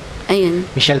 Gondry. Ayun.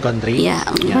 Michelle Gondry? Yeah.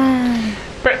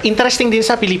 Pero interesting din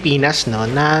sa Pilipinas, no,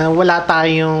 na wala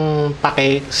tayong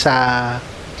pake sa...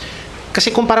 Kasi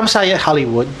kumpara mo sa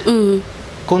Hollywood,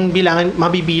 kung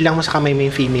mabibilang mo sa kamay mo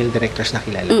yung female directors na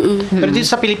kilala. Pero dito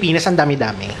sa Pilipinas, ang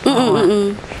dami-dami.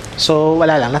 So,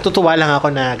 wala lang. Natutuwa lang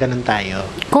ako na ganun tayo.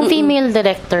 Kung female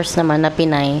directors naman na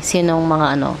Pinay, sinong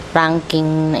mga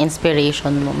ranking na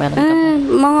inspiration mo? Meron ka po?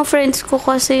 Mga friends ko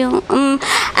kasi yung...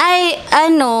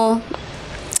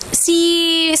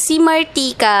 Si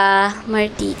Martika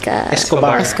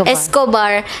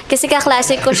Escobar kasi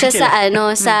kaklase ko siya sa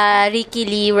sa Ricky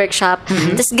Lee workshop.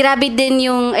 Tapos grabe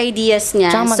din yung ideas niya.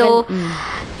 So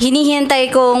hinihintay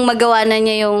kong magawa na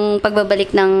niya yung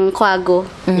pagbabalik ng Quago.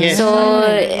 Yes. So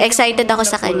excited ako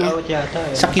sa kanya.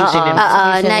 Sa Q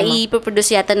Cinema. Na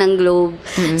ipoproduce yata ng Globe.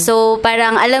 So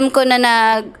parang alam ko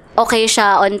na okay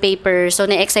siya on paper. So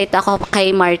na-excite ako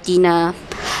kay Marty na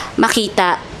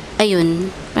makita. Ayun.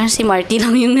 Parang si Marty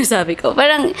lang yung nasabi ko.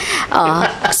 Parang,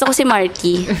 gusto ko si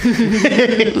Marty.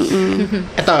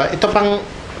 Ito pang,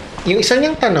 yung isa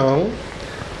niyang tanong,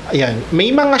 ayan, may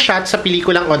mga shots sa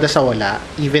pelikulang Oda sa Wala,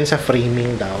 even sa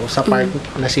framing daw, sa part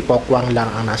na si Pokwang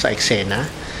lang ang nasa eksena,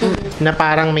 na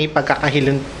parang may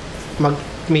pagkakahalin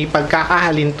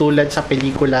tulad sa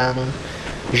pelikulang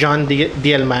Jean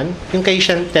Dielman, yung kay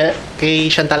Chantal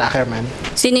Akerman.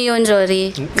 Sino yun,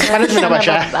 Jory? Napanood mo na ba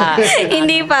siya?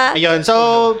 Hindi pa. Ayun,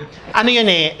 so,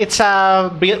 yun it's a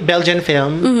Belgian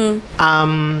film.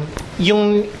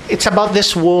 it's about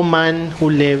this woman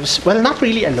who lives, well, not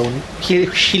really alone.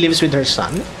 She lives with her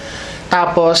son.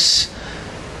 Tapos,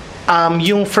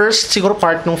 yung first siguro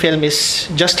part ng film is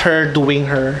just her doing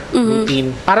her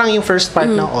routine. Parang yung first part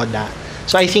ng Oda.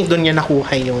 So I think doon niya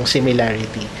nakuha yung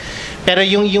similarity. Pero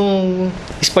yung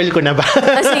spoil ko na ba?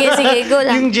 Sige, go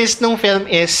lang. Yung gist ng film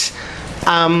is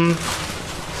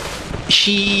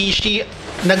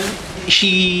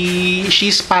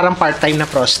she's parang part-time na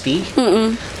prosti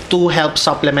to help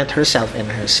supplement herself and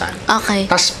her son. Okay.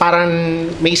 Tas parang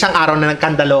may isang araw na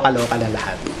nagkandaloka-loka na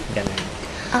lahat. Ganun.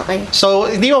 Okay.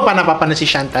 So, hindi mo pa napapanood si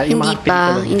Shanta? Yung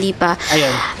Hindi pa.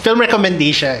 Ayun. Film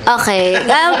recommendation. Okay.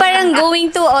 Parang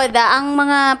going to Oda, ang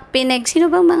mga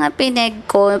sino bang mga pineg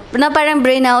ko? Na parang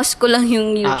brain house ko lang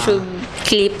yung YouTube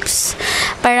clips.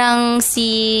 Parang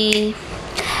si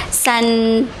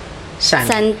Santan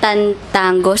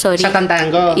Tango, sorry. Satan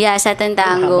Tango? Yeah, Satan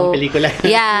Tango. Habang pelikula.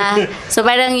 Yeah. So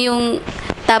parang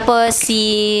tapos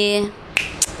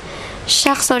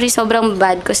sorry, sobrang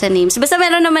bad ko sa names. Basta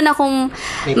meron naman akong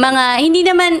mga, hindi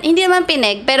naman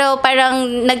pineg, pero parang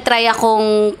nagtry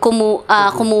akong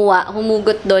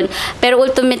humugot doon. Pero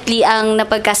ultimately, ang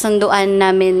napagkasunduan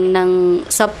namin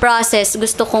sa process,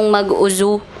 gusto kong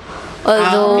mag-uzu.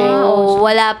 Although,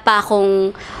 wala pa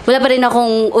rin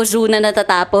akong uzu na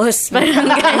natatapos. Parang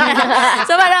ganyan.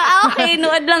 So, parang, okay,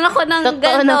 nuod lang ako ng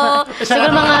gano. Siguro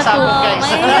mga 2.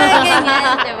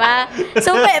 Ganyan, diba?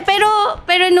 So,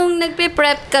 pero nung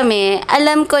nagpe-prep kami,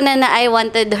 alam ko na I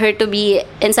wanted her to be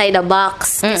inside a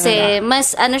box. Kasi,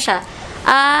 mas, siya,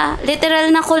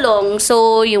 literal na kulong.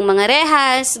 So, yung mga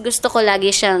rehas, gusto ko lagi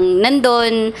siyang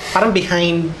nandun. Parang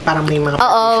behind, parang may mga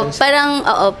partitions.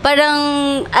 Parang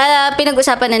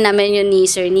pinag-usapan na namin yun ni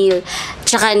Sir Neil.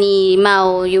 Tsaka ni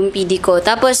Mau, yung PD ko.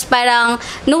 Tapos parang,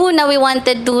 noong una we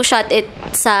wanted to shot it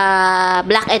sa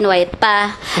black and white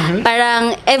pa.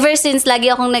 Parang, ever since,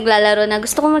 lagi akong naglalaro na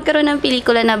gusto ko magkaroon ng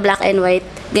pelikula na black and white.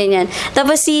 Ganyan.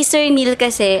 Tapos si Sir Neil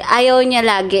kasi, ayaw niya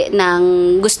lagi ng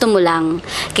gusto mo lang.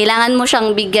 Kailangan mo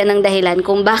siyang bigyan ng dahilan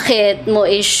kung bakit mo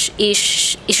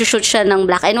isushoot siya ng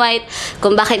black and white,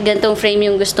 kung bakit gantong frame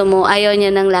yung gusto mo. Ayaw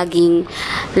niya ng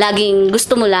laging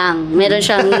gusto mo lang. Meron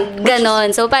siyang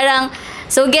ganon. So parang,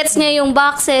 gets niya yung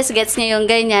boxes, gets niya yung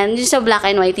ganyan. Yung sa black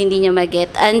and white, hindi niya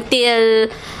mag-get.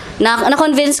 Until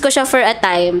na-convince ko siya for a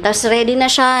time. Tapos ready na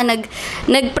siya.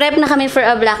 Nag-prep na kami for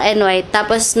a black and white.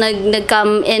 Tapos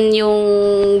nag-come in yung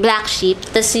black sheep.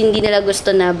 Tapos hindi nila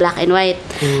gusto na black and white.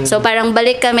 So parang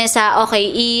balik kami sa, okay,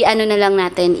 na lang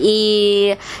natin.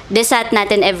 I-desat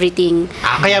natin everything.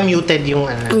 Kaya muted yung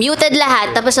Muted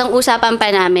lahat. Tapos ang usapan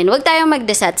pa namin, huwag tayong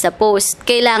mag-desat sa post.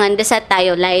 Kailangan desat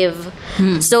tayo live.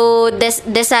 So,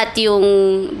 desat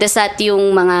yung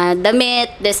mga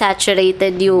damit,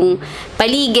 desaturated yung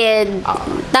paligid.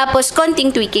 Tapos, konting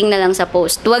tweaking na lang sa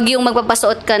post. Huwag yung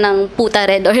magpapasuot ka ng puta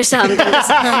red or something.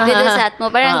 Desat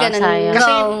mo. Parang ganun.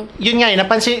 Kasi, yun nga,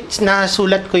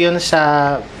 nasulat ko yun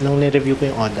nung nireview ko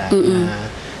yung Oda.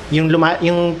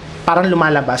 Yung parang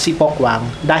lumalabas si Pokwang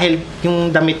dahil yung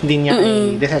damit din niya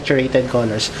ay desaturated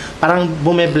colors. Parang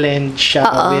bumeblend siya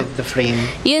with the frame.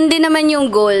 Yun din naman yung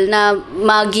goal na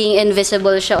maging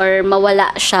invisible siya or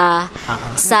mawala siya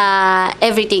sa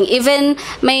everything. Even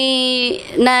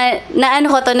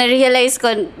na-realize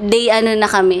ko na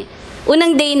kami.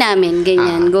 Unang day namin,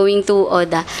 ganyan, going to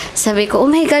Oda. Sabi ko, oh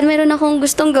my God, meron akong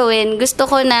gustong gawin. Gusto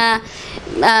ko na,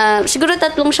 siguro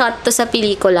 3 shot to sa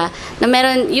pelikula, na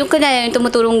meron, yung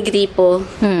tumuturong gripo.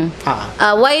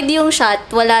 Wide yung shot,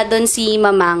 wala doon si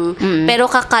Mamang, pero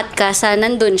kakat ka sa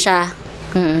nandun siya.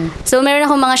 So, meron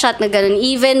akong mga shot na ganun.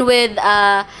 Even with,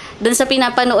 doon sa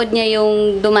pinapanood niya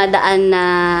yung dumadaan na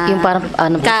yung parang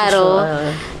karo,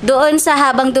 doon sa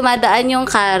habang dumadaan yung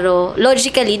karo,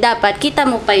 logically dapat kita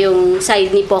mo pa yung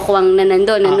side ni Pokwang na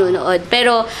nanonood.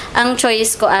 Pero ang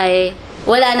choice ko ay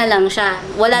wala na lang siya.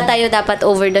 Wala tayo dapat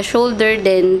over the shoulder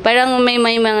din. Parang may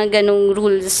mga ganung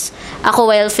rules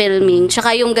ako while filming.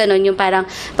 Tsaka yung ganun, yung parang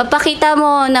papakita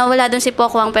mo na wala doon si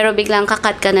Pokwang pero biglang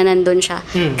kakat ka na nandun siya.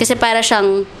 Kasi para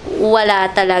siyang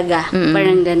wala talaga.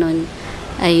 Parang ganun.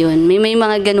 Ayun, may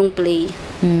mga ganung play.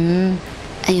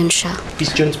 Ayun siya.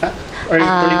 Peace Jones pa? Or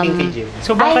tuliting kay Jim?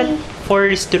 So, bakit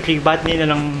 4:3? Bakit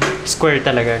nila lang square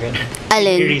talaga? Ganun?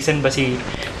 Alin? May reason ba si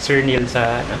Sir Neil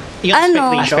sa Yung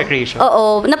aspect ratio?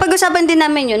 Oo. Napag-usapan din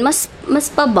namin yun. Mas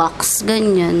pa-box.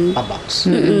 Ganyan. Pa-box.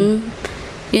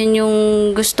 Yun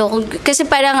yung gusto ko. Kasi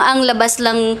parang ang labas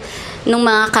lang nung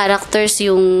mga characters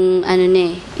yung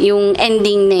yung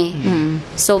ending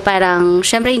So parang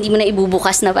syempre hindi mo na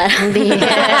ibubukas na parang hindi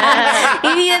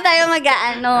na tayo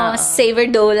savor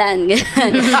dolan.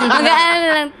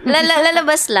 Lang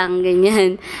lalabas lang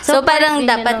ganyan. So parang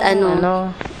dapat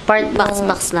part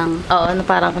box lang. Oo, na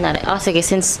parang kunwari, sige,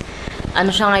 since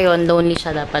siya ngayon, lonely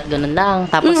siya, dapat ganun lang.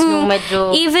 Tapos nung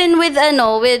medyo... Even with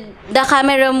the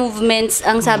camera movements,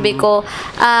 ang sabi ko,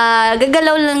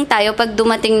 gagalaw lang tayo pag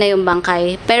dumating na yung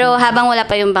bangkay. Pero habang wala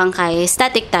pa yung bangkay,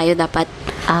 static tayo dapat.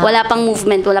 Wala pang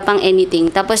movement, wala pang anything.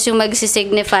 Tapos yung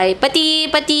magsisignify, pati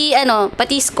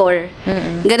score.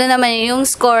 Ganun naman yung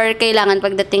score, kailangan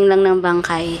pagdating lang ng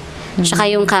bangkay.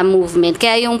 Tsaka yung cam movement.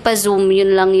 Kaya yung pa-zoom,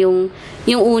 yun lang yung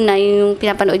una, yung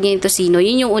pinapanood niya yung Tosino,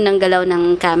 yun yung unang galaw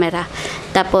ng camera.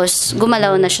 Tapos,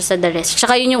 gumalaw na siya sa the rest.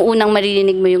 Tsaka yun yung unang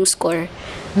maririnig mo yung score.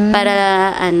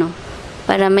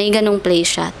 Para may ganong play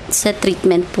shot sa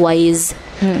treatment-wise.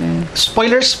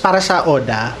 Spoilers para sa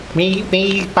Oda, may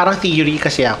parang theory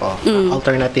kasi ako,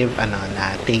 alternative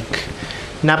na take,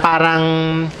 na parang,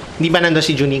 di ba nandun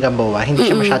si Junie Gamboa, hindi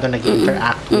siya masyado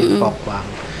nag-interact with Pokwang.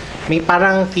 May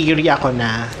parang theory ako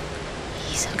na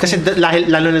kasi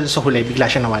lalo na sa huli, bigla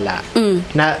siya nawala.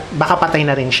 Na baka patay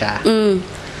na rin siya.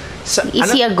 Is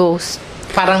he a ghost?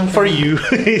 Parang for you.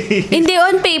 Hindi,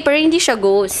 on paper, hindi siya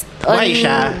ghost.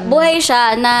 Buhay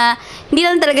siya na hindi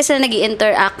lang talaga sila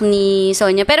nag-interact ni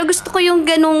Sonia. Pero gusto ko yung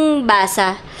ganung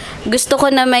basa. Gusto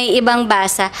ko na may ibang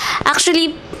basa.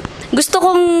 Actually, gusto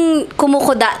kong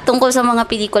kumukuda tungkol sa mga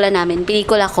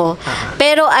pelikula ko.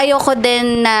 Pero ayoko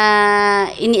din na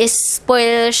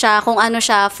ini-spoil siya kung ano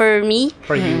siya for me.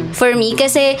 For me.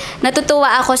 Kasi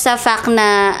natutuwa ako sa fact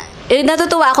na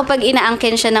natutuwa ako pag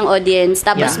inaangkin siya ng audience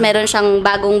tapos meron siyang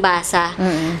bagong basa.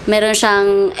 Meron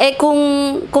siyang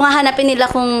kung hahanapin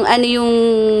nila kung ano yung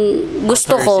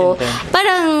gusto ko,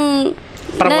 parang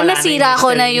nasira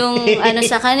ko na yung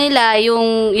sa kanila,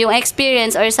 yung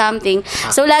experience or something.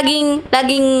 So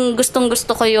laging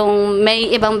gustong-gusto ko yung may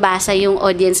ibang basa yung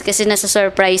audience kasi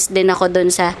nasa-surprise din ako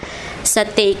doon sa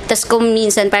take. Tas kung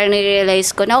minsan parang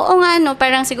na-realize ko na oo nga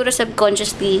parang siguro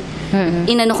subconsciously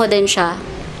inano ko din siya.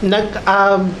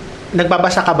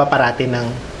 Nagbabasa ka ba parati ng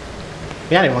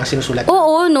yung mga sinusulat?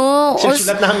 Oo,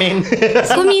 sinusulat namin.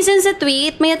 Kung minsan sa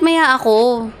tweet, maya't-maya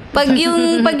ako. Pag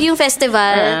yung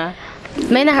festival,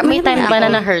 may time ba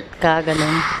na na-hurt ka,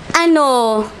 ganun?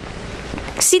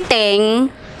 Si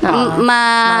Teng,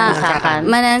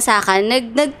 Manansakan,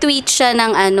 nag-tweet siya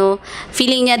ng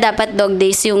feeling niya dapat Dog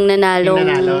Days yung nanalong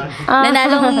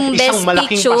best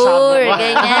picture,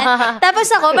 ganyan. Tapos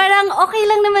ako, parang okay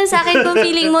lang naman sa akin kung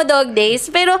feeling mo Dog Days,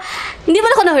 pero hindi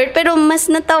mo ako na-hurt, pero mas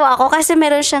natawa ako kasi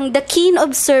meron siyang the keen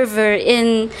observer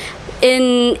in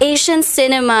Asian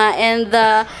cinema and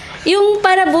yung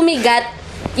para bumigat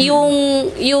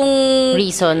yung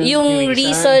reason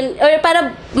or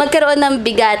para magkaroon ng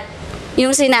bigat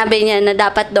yung sinabi niya na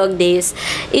dapat Dog Days.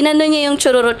 Inano niya yung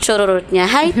chururut niya.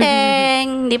 Hi,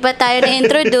 Teng! Hindi pa tayo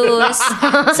na-introduce.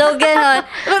 So, gano'n.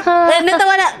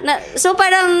 Natawa na. So,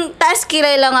 parang taas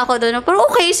kilay lang ako doon. Pero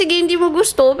okay, sige, hindi mo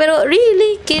gusto. Pero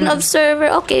really, keen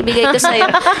observer. Okay, bigay ko sa'yo.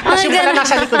 Kasi wala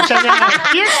nasa likod siya niya.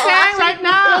 Here's Teng right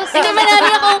now! Hindi,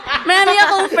 marami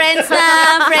akong friends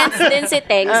din si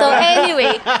Teng. So,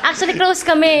 anyway. Actually, close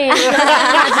kami.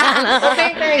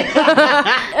 Okay, Teng!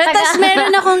 Tapos,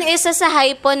 meron akong isa sa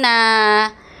hypo na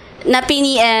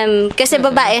PNM kasi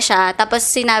babae siya, tapos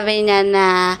sinabi niya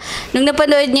na nung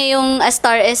napanood niya yung A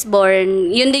Star Is Born,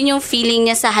 yun din yung feeling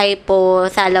niya sa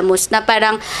hypothalamus na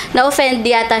parang na-offend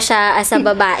yata siya as a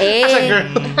babae.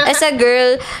 As a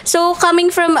girl. So, coming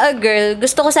from a girl,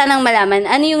 gusto ko sanang malaman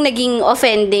ano yung naging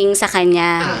offending sa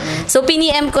kanya. So,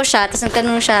 PNM ko siya, tapos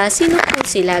nagtanong siya, sino po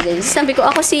sila? Sabi ko,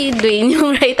 ako si Dwayne,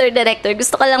 yung writer-director.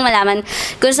 Gusto ko lang malaman,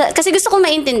 kasi gusto ko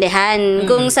maintindihan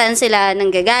kung saan sila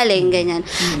nanggagaling, ganyan.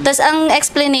 Tapos, ang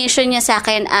explanation niya sa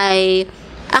akin ay,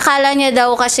 akala niya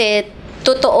daw kasi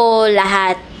totoo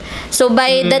lahat. So,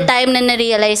 by the time na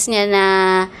na-realize niya na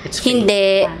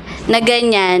hindi, na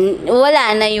ganyan,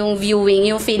 wala na yung viewing,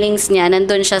 yung feelings niya,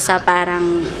 nandun siya sa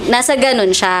parang, nasa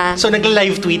ganun siya. So,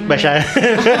 nag-live tweet ba siya?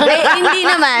 Hindi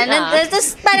naman.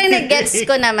 Tapos, parang nag-gets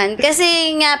ko naman.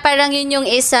 Kasi nga, parang yun yung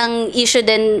isang issue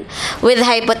din with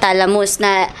hypothalamus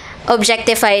na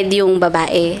objectified yung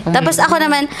babae. Tapos ako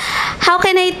naman, how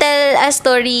can I tell a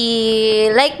story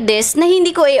like this na hindi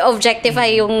ko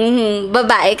i-objectify yung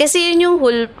babae? Kasi yun yung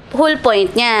whole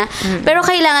point niya. Pero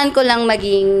kailangan ko lang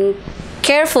maging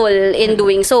careful in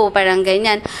doing so. Parang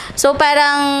ganyan. So,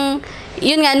 parang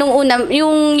yun nga, nung una,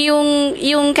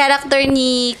 yung character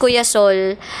ni Kuya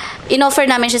Sol, inoffer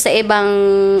namin siya sa ibang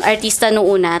artista nung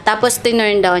una. Tapos,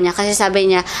 tinurn down niya kasi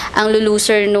sabi niya, ang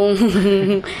luluser nung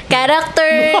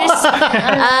characters.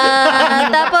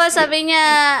 Tapos, sabi niya,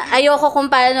 ayoko kung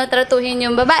paano tratuhin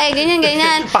yung babae,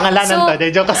 ganyan. Pangalanan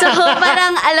to, joke. So,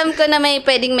 parang alam ko na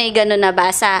pwedeng may gano'n na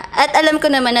basa. At alam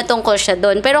ko naman na tungkol siya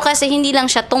doon. Pero kasi hindi lang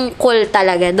siya tungkol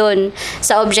talaga doon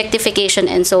sa objectification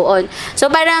and so on.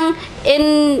 So, parang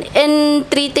in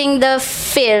treating the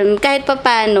film, kahit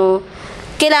papano,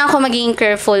 kailangan ko maging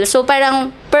careful. So,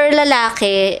 parang per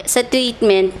lalaki sa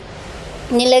treatment,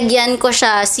 nilagyan ko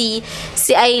siya si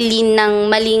Eileen ng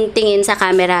maling tingin sa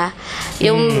camera.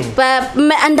 Yung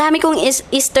ang dami kong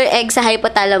Easter egg sa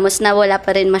hypothalamus na wala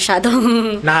pa rin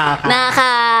masyadong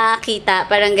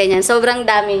nakakita. Parang ganyan. Sobrang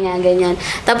dami niya, ganyan.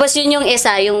 Tapos yun yung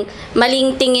isa, yung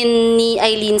maling tingin ni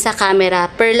Eileen sa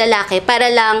camera per lalaki. Para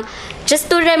lang,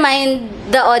 just to remind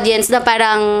the audience na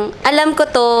parang, alam ko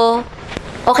to,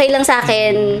 okay lang sa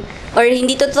akin, or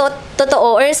hindi to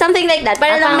totoo, or something like that.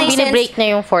 Para lang may sense, binibreak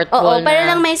na yung fourth wall. para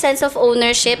lang may sense of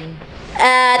ownership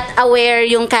at aware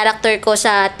yung character ko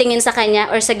sa tingin sa kanya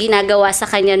or sa ginagawa sa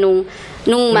kanya nung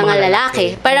mga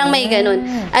lalaki. Parang may ganun.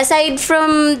 Aside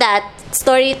from that,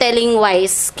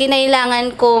 storytelling-wise,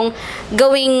 kinailangan kong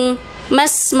gawing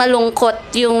mas malungkot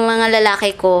yung mga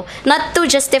lalaki ko. Not to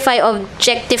justify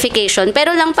objectification,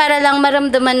 pero lang para lang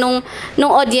maramdaman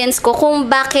nung audience ko kung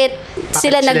bakit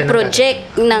sila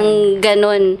nag-project ng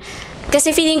ganun.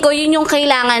 Kasi feeling ko, yun yung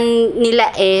kailangan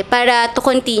nila para to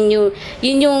continue.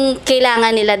 Yun yung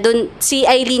kailangan nila. Doon, si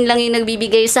Eileen lang yung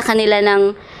nagbibigay sa kanila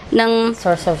ng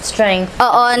source of strength.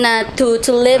 Oo, na to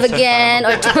live again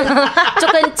or to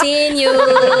continue.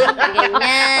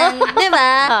 Ganyan.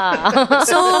 Diba?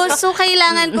 So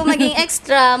kailangan ko maging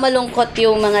extra malungkot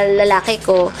yung mga lalaki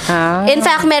ko. In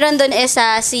fact, meron doon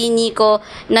si Nico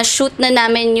na shoot na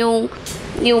namin yung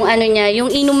ano niya,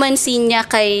 yung inuman scene niya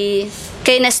kay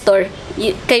Nestor,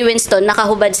 kay Winston,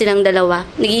 nakahubad silang dalawa.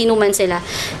 Nagiinuman sila.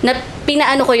 Na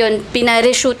pinaano ko yun,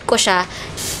 pina-reshoot ko siya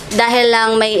dahil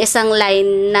lang may isang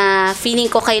line na feeling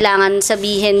ko kailangan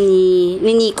sabihin ni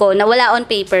Nico na wala on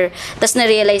paper. Tapos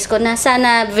na-realize ko na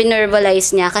sana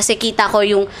verbalize niya kasi kita ko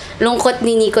yung lungkot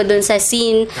ni Nico dun sa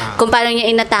scene. Kung paano niya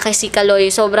inatake si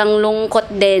Kaloy, sobrang lungkot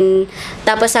din.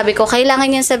 Tapos sabi ko, kailangan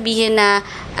niyang sabihin na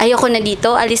ayoko na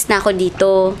dito, alis na ako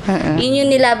dito. Yun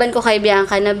yung nilaban ko kay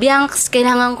Bianca na, Bianca,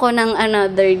 kailangan ko ng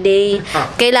another day.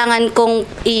 Kailangan kong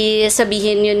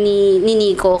isabihin yun ni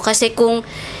Nico. Kasi kung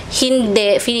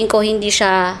hindi, feeling ko hindi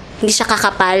siya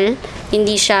kakapal,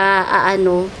 hindi siya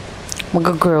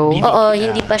mag-grow. Oo,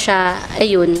 hindi pa siya,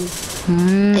 ayun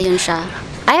siya.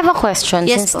 I have a question.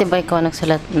 Yes, Since diba ikaw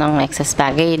nagsulat ng Excess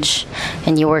Baggage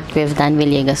and you worked with Dan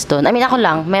Villegas doon. I mean, ako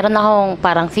lang, meron akong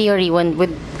parang theory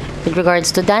with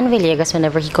regards to Dan Villegas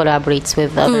whenever he collaborates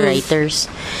with other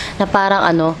writers na parang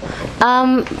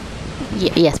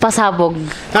yes, pasabog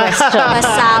question.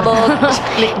 Pasabog.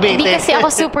 Clickbait. Hindi kasi ako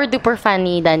super duper fan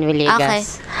ni Dan Villegas. Okay.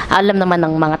 Alam naman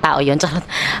ng mga tao yun.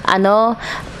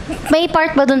 May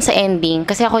part ba dun sa ending?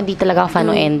 Kasi ako hindi talaga fan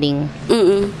ng ending.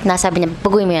 Nasabi niya,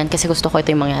 baguhin mo yan kasi gusto ko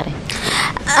ito yung mangyari.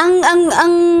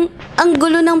 Ang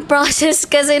gulo ng process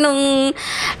kasi nung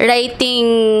writing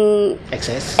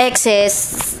Excess.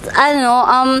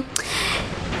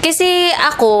 Kasi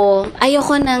ako,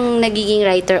 ayoko nang nagiging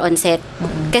writer on set.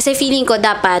 Kasi feeling ko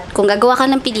dapat, kung gagawa ka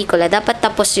ng pelikula, dapat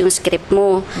tapos yung script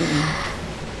mo.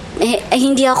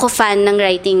 Hindi ako fan ng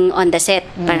writing on the set.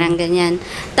 Parang ganyan.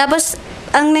 Tapos,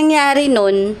 ang nangyari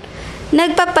nun,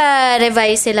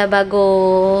 nagpapa-revise sila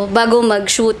bago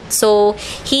mag-shoot. So,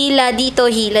 hila dito,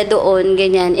 hila doon,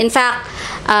 ganyan. In fact,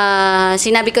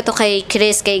 sinabi ko to kay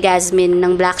Chris, kay Gasmin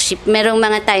ng Black Sheep. Merong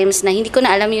mga times na hindi ko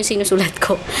na alam yung sinusulat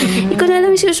ko. Hindi ko na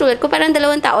alam yung sinusulat ko. Parang 2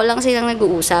 tao lang silang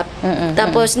nag-uusap.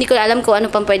 Tapos, hindi ko na alam kung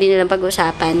ano pang pwede nilang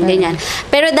pag-usapan. Ganyan.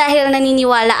 Pero dahil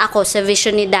naniniwala ako sa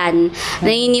vision ni Dan,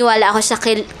 naniniwala ako sa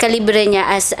kalibre niya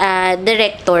as a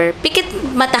director, pikit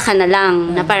mata ka na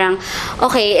lang. Na parang,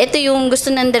 okay, ito yung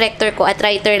gusto ng director ko at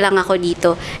writer lang ako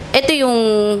dito. Ito yung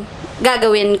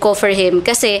gagawin ko for him.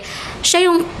 Kasi,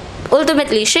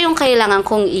 ultimately, siya yung kailangan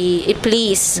kong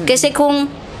i-please. Kasi kung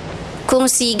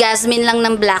si Gasmin lang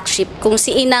ng Black Sheep, kung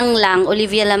si Inang lang,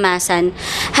 Olivia Lamasan,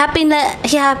 happy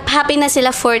na sila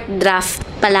 4th draft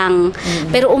pa lang.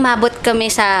 Pero umabot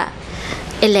kami sa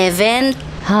 11,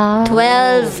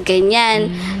 12,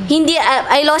 ganyan. Hindi,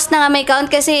 I lost na nga my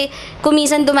count kasi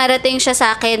kumisan dumarating siya sa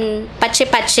akin,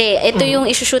 patse-patse. Ito yung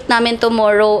isushoot namin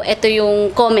tomorrow, ito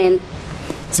yung comment.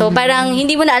 So, parang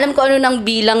hindi mo na alam kung ano nang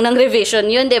bilang ng revision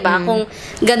yun, di ba? Kung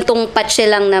gantong patch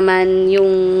lang naman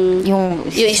yung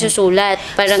isusulat.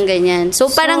 Parang ganyan.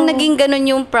 So, parang naging ganun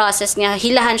yung process niya.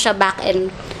 Hilahan siya back and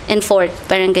forth.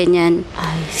 Parang ganyan.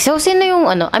 So, sino yung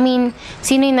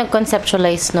sino yung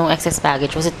nag-conceptualize nung excess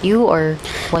baggage? Was it you or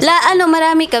was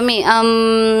marami kami.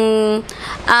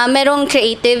 Merong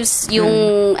creatives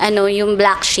yung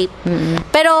Black Sheep.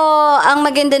 Pero ang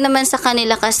maganda naman sa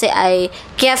kanila kasi ay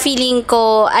kaya feeling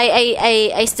ko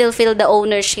I still feel the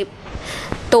ownership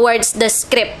towards the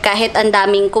script kahit ang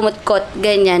daming kumutkot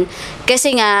ganyan.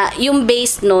 Kasi nga yung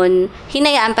base nun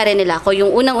hinayaan pa rin nila ako.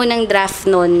 Yung unang-unang draft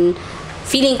nun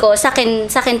feeling ko sa akin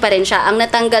pa rin siya. Ang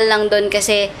natanggal lang doon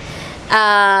kasi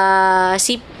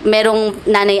merong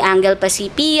nanay angle pa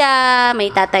si Pia, may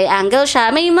tatay angle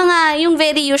siya, may mga yung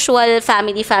very usual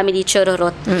family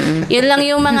chururot. Yun lang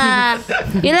yung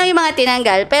mga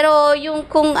tinanggal. Pero yung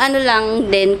kung ano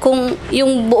lang din, kung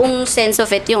yung buong sense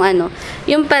of it, yung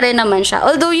pa rin naman siya.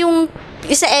 Although yung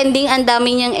isa ending, ang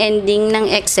dami niyang ending ng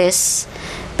excess.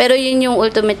 Pero yun yung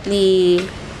ultimately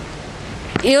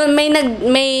yun,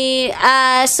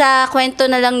 sa kwento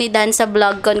na lang ni Dan sa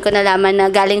vlog ko nalaman na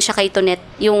galing siya kay Tonet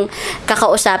yung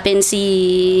kakausapin si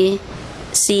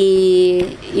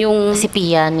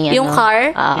Pia niya yung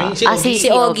car si si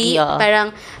Ogie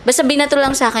parang basta binato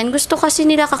lang sa akin gusto kasi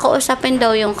nila kakausapin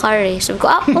daw yung car sabi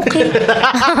ko okay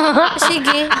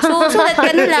sige so sulat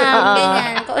ka na lang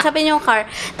ganyan kausapin yung car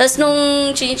tapos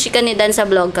nung chinichika ni Dan sa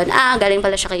vlog ko galing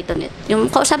pala siya kay Tonet yung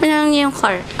kausapin na lang niya yung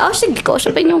car sige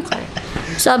kausapin yung car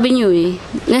sabi niyo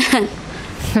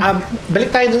balik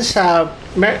tayo dun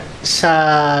sa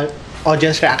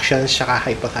audience reactions saka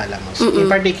hypothalamus. In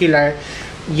particular,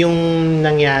 yung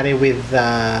nangyari with the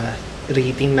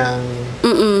rating ng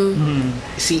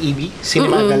CEB,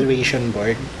 Cinema Evaluation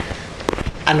Board.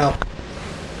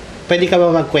 Pwede ka ba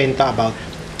magkwento about?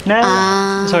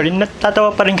 Sorry,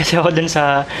 natatawa pa rin kasi ako dun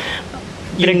sa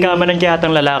pinagkamalan kaya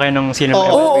atang lalaki ng Cinema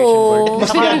Evaluation Board. Mas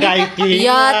pinag-guilty.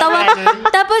 Tawa.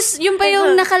 Tapos, yung pa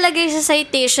yung nakalagay sa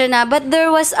citation na, but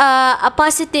there was a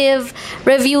positive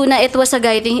review na it was a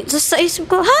guiding. So, sa isip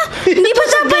ko, Hindi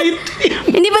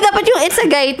ba dapat yung it's a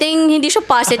guiding, hindi siya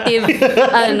positive,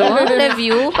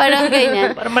 review? Parang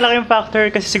ganyan. Parang malaking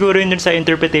factor kasi siguro yun dun sa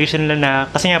interpretation na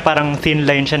kasi nga parang thin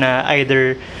line siya na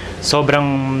either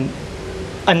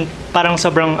parang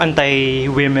sobrang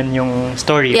anti-women yung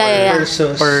story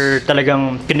or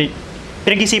talagang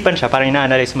pinag-isipan siya, parang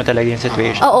ina-analyze mo talaga yung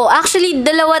situation. Oo, actually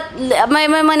may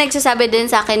mga nagsasabi din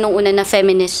sa akin nung una na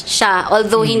feminist siya,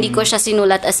 although hindi ko siya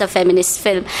sinulat as a feminist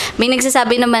film. May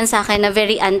nagsasabi naman sa akin na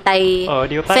very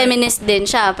anti-feminist din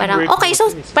siya. Parang okay, so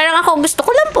parang ako gusto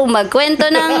ko lang po magkwento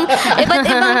ng iba't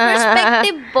ibang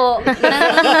perspective po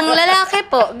ng lalaki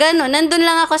po. Ganon, nandun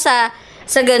lang ako sa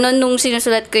ganun nung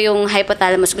sinusulat ko yung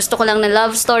hypothalamus. Gusto ko lang na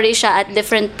love story siya at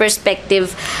different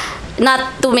perspective,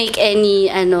 not to make any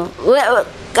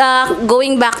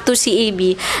going back to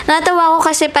CAB. Natawa ko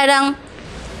kasi parang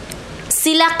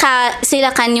sila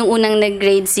kan yung unang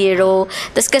nag-grade 0.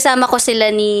 Tapos kasama ko sila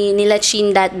nila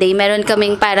Chin that day. Meron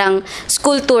kaming parang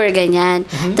school tour, ganyan.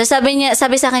 Tapos sabi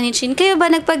sa akin ni Chin, kayo ba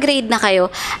nagpa-grade na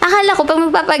kayo? Akala ko, pag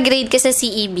magpapa-grade ka sa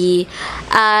CEB,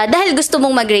 dahil gusto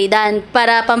mong mag-gradean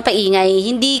para pampaingay,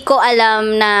 hindi ko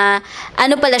alam na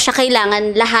pala siya,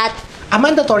 kailangan lahat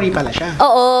mandatory pala siya.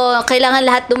 Oo, kailangan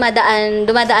lahat dumadaan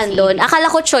doon. Akala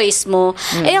ko choice mo.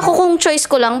 Ako kung choice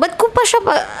ko lang, bakit ko siya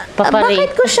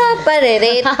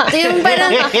pa-rate? Yung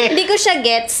parang, hindi ko siya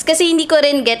gets. Kasi hindi ko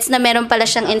rin gets na meron pala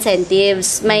siyang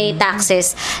incentives. May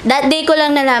taxes. That day ko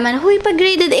lang nalaman, pag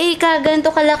graded A ka,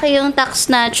 ganito kalaki yung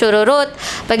tax na chururot.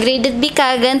 Pag graded B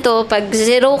ka, ganito. Pag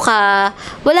 0 ka,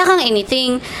 wala kang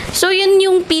anything. So, yun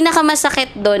yung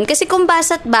pinakamasakit doon. Kasi kung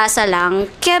basa't-basa lang,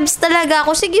 kebs talaga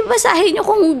ako. Sige, basahin nyo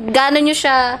kung gano'n nyo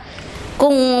siya,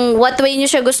 kung what way nyo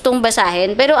siya gustong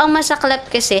basahin. Pero ang masaklap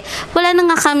kasi, wala na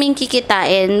nga kaming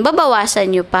kikitain,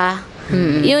 babawasan nyo pa.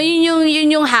 Yun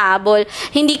yung habol.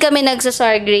 Hindi kami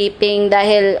nagsasar graping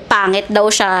dahil pangit daw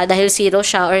siya, dahil 0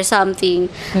 siya or something.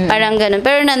 Parang ganun.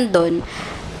 Pero nandun.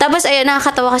 Tapos ayun,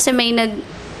 nakakatawa kasi may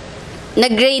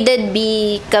nag-graded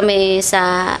B kami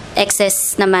sa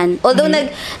excess naman. Although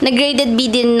nag-graded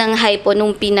B din ng hypo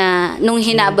nung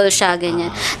hinabol siya, ganyan.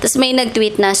 Tapos may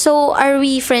nag-tweet na, so, are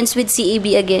we friends with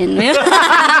CEB again?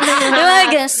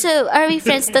 So, are we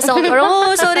friends? Tapos ako,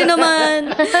 sorry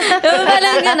naman.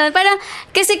 Parang ganun. Parang,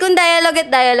 kasi kung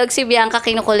dialogue si Bianca,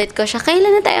 kinukulit ko siya,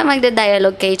 kailan na tayo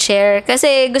magda-dialogue kay Chair?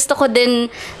 Kasi gusto ko din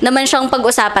naman siyang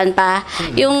pag-usapan pa.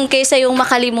 Yung kaysa yung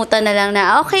makalimutan na lang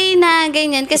na, okay na,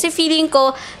 ganyan. Kasi feeling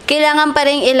ko, kailangan pa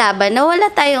rin ilaban na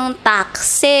wala tayong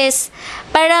taxes.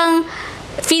 Parang,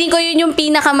 feeling ko yun yung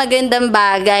pinakamagandang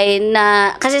bagay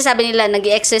na, kasi sabi nila,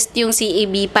 nag-exist yung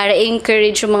CAB para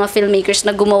encourage yung mga filmmakers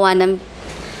na gumawa ng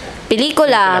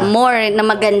pelikula, more na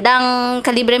magandang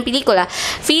kalibreng pelikula.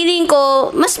 Feeling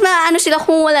ko, mas maano sila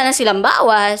kung wala na silang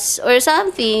bawas or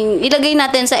something. Ilagay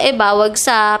natin sa iba, wag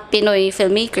sa Pinoy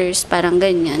filmmakers. Parang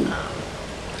ganyan.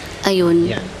 Ayun.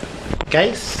 Yan.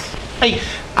 Guys,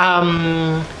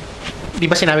 di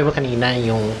ba sinabi mo kanina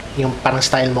yung parang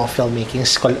style mo of filmmaking,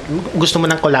 gusto mo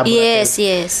ng collaborative?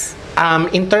 Yes.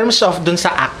 In terms of dun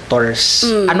sa actors,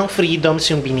 anong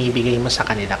freedoms yung binibigay mo sa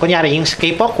kanila? Kunyari, yung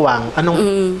kay Pokwang,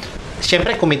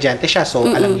 siyempre, komedyante siya, so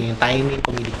alam niyo yung timing,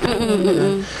 comedic.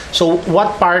 So,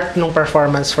 what part ng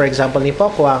performance, for example, ni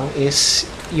Pokwang is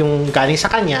yung galing sa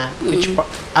kanya,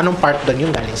 anong part doon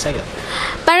yung galing sa'yo?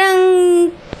 Parang,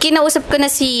 kinausap ko na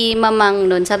si Mamang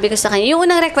noon. Sabi ko sa kanya, yung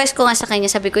unang request ko nga sa kanya,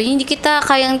 sabi ko, hindi kita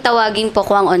kayang tawaging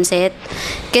Pokwang on set.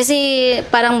 Kasi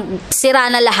parang sira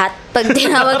na lahat pag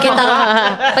tinawag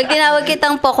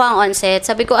kitang Pokwang on set.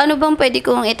 Sabi ko, ano bang pwede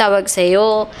kong itawag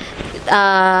sa'yo?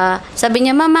 Sabi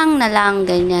niya, Mamang na lang,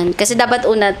 ganyan. Kasi dapat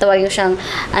una tawagin siyang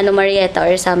Marieta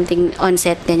or something on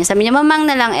set, ganyan. Sabi niya, Mamang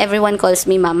na lang, everyone calls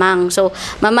me Mamang. So,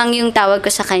 Mamang yung tawag ko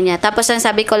sa kanya. Tapos, ang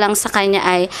sabi ko lang sa kanya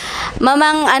ay,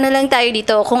 Mamang, ano lang tayo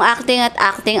dito, kung acting at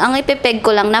acting, ang ipipeg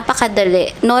ko lang,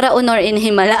 napakadali. Nora Honor in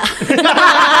Himala.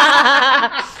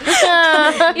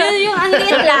 Yun yung ang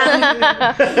liit lang.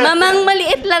 Mamang,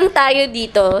 maliit lang tayo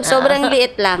dito. Sobrang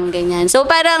liit lang, ganyan. So,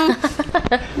 parang,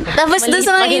 tapos doon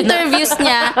sa mga interviews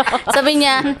niya, sabi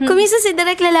niya, kumisa si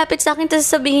Direk lalapit sa akin,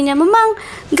 tapos sabihin niya, Mamang,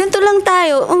 ganito lang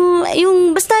tayo.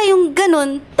 Basta yung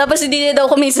ganun. Tapos hindi niya daw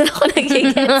kumisa ako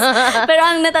nag-gets. Pero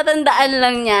ang natatandaan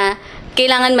lang niya,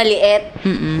 kailangan maliit.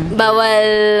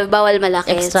 Bawal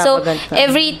malaki. So,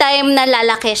 every time na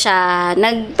lalaki siya,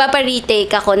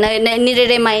 nagpapa-retake ako,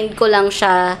 nire-remind ko lang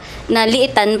siya na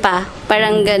liitan pa.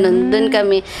 Parang ganun. Doon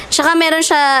kami. Tsaka meron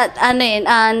siya,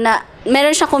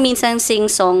 meron siya kuminsan sing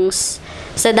songs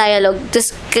sa dialogue.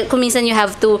 Tapos, kuminsan you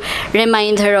have to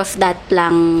remind her of that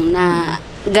lang na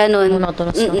ganun.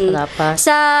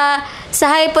 Sa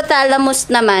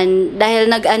hypothalamus naman, dahil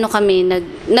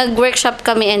nag-workshop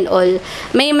kami and all,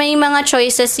 may mga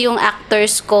choices yung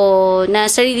actors ko na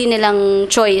sarili nilang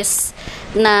choice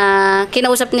na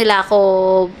kinausap nila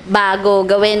ako bago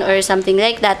gawin or something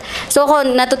like that. So,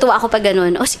 natutuwa ako pag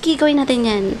ganun. Sige, gawin natin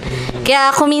yan. Kaya,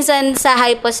 kuminsan sa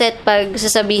hyposet, pag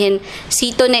sasabihin,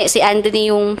 si Anthony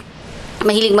yung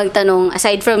mahilig magtanong,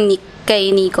 aside from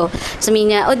kay Nico. Sabi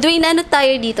niya, Dwayne, ano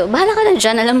tayo dito? Bahala ka na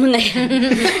dyan, alam mo na yan.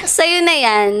 Sa'yo na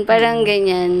yan. Parang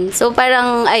ganyan. So,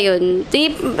 parang, ayun.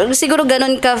 Siguro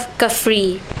ganun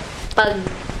ka-free.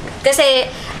 Kasi,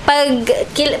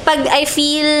 pag I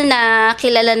feel na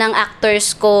kilala ng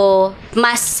actors ko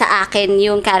mas sa akin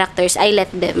yung characters, I let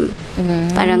them.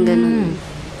 Parang ganun.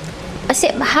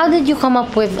 Kasi, how did you come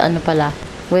up with,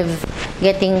 with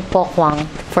getting Pokwang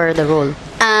for the role?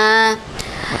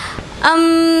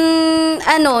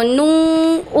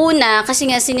 Nung una, kasi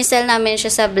nga sinisell namin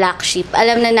siya sa Black Sheep,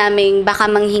 alam na namin baka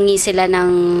manghingi sila ng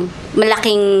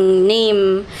malaking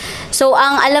name. So,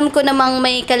 ang alam ko namang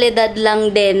may kalidad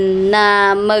lang din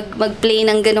na mag-play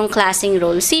ng ganong klaseng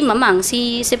role, si Mamang,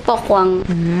 si Pokwang,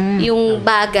 yung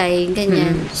bagay,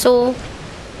 ganyan. So,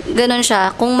 ganon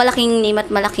siya. Kung malaking name at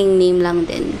malaking name lang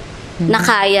din,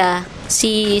 nakaya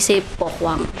si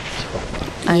Pokwang.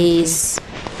 Yes.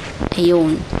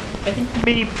 Ayun. I think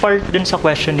may part dun sa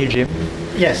question ni Jim.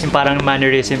 Yes. Yung parang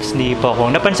mannerisms ni Pokwang.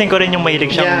 Napansin ko rin yung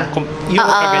mahilig siyang yung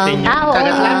kagatin niya.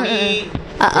 Kagat lami.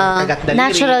 Kagat daliri.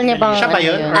 Natural niya bang? Siya ba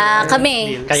yun? Kami,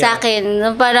 sa akin,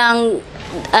 parang,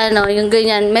 yung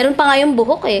ganyan. Meron pa nga yung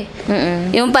buhok eh.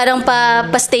 Yung parang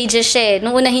pa-stages siya eh.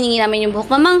 Nung una hiningi namin yung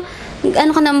buhok, Mamang,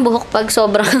 ano ka ng buhok pag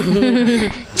sobrang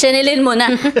chanelin mo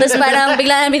na. Tapos parang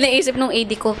bigla namin naisip nung AD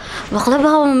ko, bakla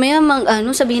baka mamaya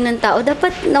sabihin ng tao,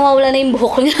 dapat nawawala na yung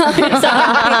buhok niya.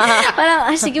 Parang,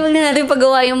 sige, wag na natin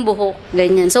pagawa yung buhok.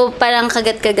 Ganyan. So, parang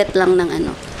kagat-kagat lang ng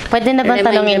Pwede na bang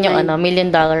tanungin yung $1 million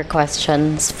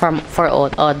questions for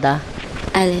Oda?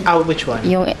 Alin? Which one?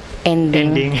 Yung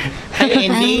ending.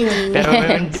 Ending. Pero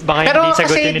baka hindi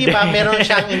sagutin ni kasi, di ba, meron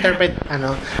siyang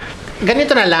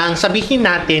ganito na lang, sabihin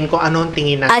natin kung anong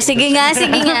tingin natin. Sige nga.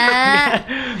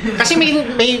 Kasi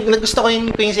may gusto ko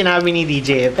yung sinabi ni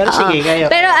DJ. Pero sige, kayo.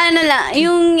 Pero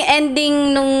yung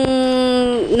ending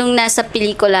nung nasa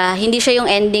pelikula, hindi siya yung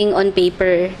ending on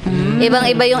paper.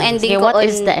 Ibang-iba yung ending ko what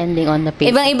is the ending on the paper?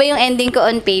 Ibang-iba yung ending ko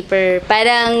on paper.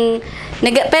 Parang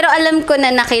Pero alam ko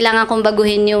na kailangan kong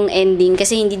baguhin yung ending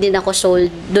kasi hindi din ako sold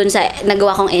doon sa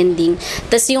nagawa kong ending.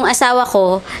 Tapos yung asawa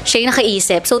ko, siya yung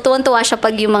nakaisip. So, tuwan-tuwa siya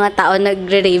pag yung mga tao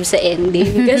nagre-rave sa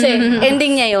ending. Kasi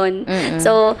ending niya yun.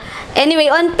 So, anyway,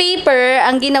 on paper,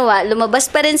 ang ginawa, lumabas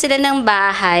pa rin sila ng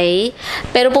bahay,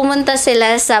 pero pumunta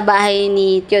sila sa bahay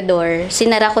ni Theodore.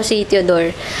 Sinara ko si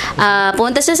Theodore.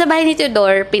 Pumunta sila sa bahay ni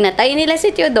Theodore, pinatay nila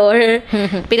si Theodore,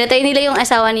 pinatay nila yung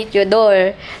asawa ni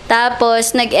Theodore.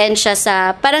 Tapos, nag-end siya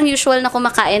sa, parang usual na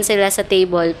kumakain sila sa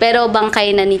table, pero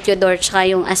bangkay na ni Theodore tsaka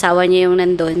yung asawa niya yung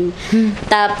nandun.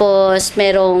 Tapos,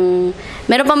 merong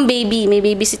pang baby, may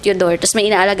baby si Theodore, tapos may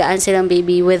inaalagaan silang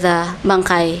baby with a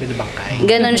bangkay. With the bangkay.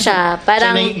 Ganon siya.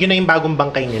 Parang, So, yun na yung bagong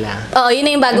bangkay nila. Oo, yun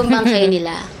na yung bagong bangkay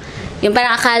nila. Yung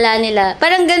parang akala nila,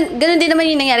 parang ganun din naman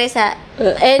yung nangyari sa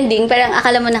ending, parang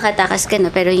akala mo nakatakas ka na,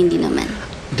 pero hindi naman.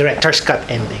 Director's cut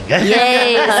ending.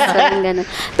 Yes! Parang ganun.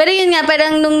 Pero yun nga,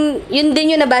 parang yun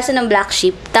din yung nabasa ng Black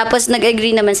Sheep. Tapos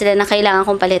nag-agree naman sila na kailangan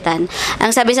kong palitan.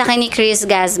 Ang sabi sa akin ni Chris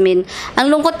Gasmin,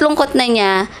 ang lungkot-lungkot na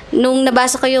niya, nung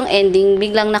nabasa ko yung ending,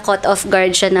 biglang na-caught off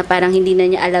guard siya na parang hindi na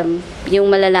niya alam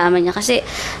yung malalaman niya. Kasi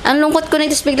ang lungkot ko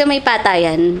na, tapos biglang may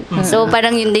patayan. So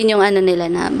parang yun din yung ano nila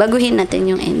na baguhin natin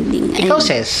yung ending. Ikaw,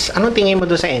 Ses, anong tingin mo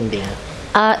doon sa ending?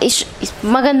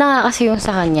 Maganda nga kasi yung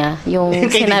sa kanya, yung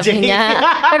Kay sinabi DJ. niya.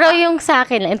 Pero yung sa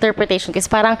akin, interpretation,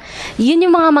 kasi parang yun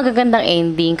yung mga magagandang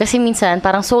ending. Kasi minsan,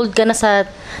 parang sold ka na sa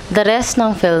the rest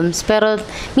ng films, pero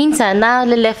minsan,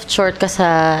 na-left short ka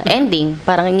sa ending.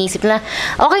 Parang inisip na,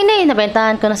 okay na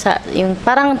nabentahan ko na sa, yung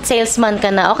parang salesman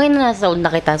ka na, okay na sold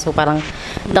na kita. So parang,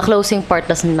 the closing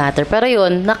part doesn't matter. Pero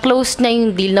yun, na-close na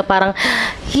yung deal na parang,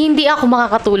 hindi ako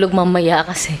makakatulog mamaya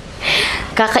kasi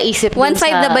kakaisip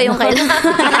 1.5 na ba yung kailangan?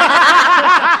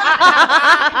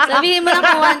 Sabihin mo lang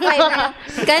kung 1.5 na.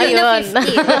 Kanina Ayun.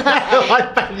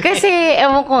 50. Kasi,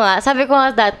 ewan ko nga, sabi ko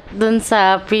nga dun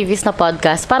sa previous na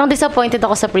podcast, parang disappointed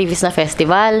ako sa previous na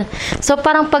festival. So,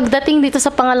 parang pagdating dito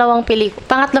sa pangatlong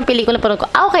pelikula, parang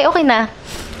ko, okay na.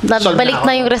 Balik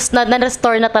na yung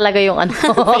na-restore na talaga yung ano,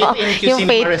 yung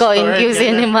faith ko in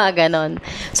Cuisine, yung mga ganon.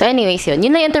 So, anyways,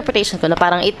 yun na yung interpretation ko na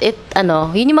parang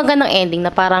yun yung magandang ending na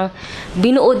parang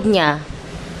binuod niya.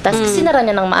 Tapos sinara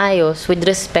niya ng maayos with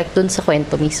respect dun sa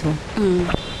kwento mismo.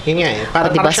 Yun nga eh.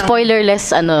 Para, Diba? para siyang- Spoilerless,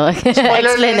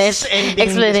 spoilerless ending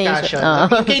explanation. discussion.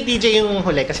 Oo. Yung kay DJ yung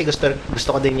huli kasi gusto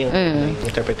ko din yung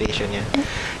interpretation niya.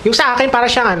 Yung sa akin para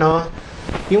siyang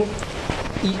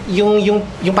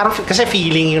yung parang kasi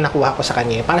feeling yung nakuha ko sa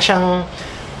kanya. Para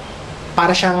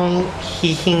siyang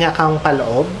hihinga kang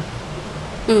paloob.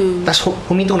 Tapos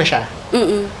huminto na siya.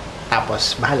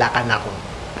 Tapos bahala ka na kung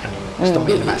ano yung gusto mo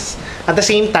ilabas. At the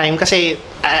same time kasi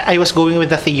I was going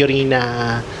with the theory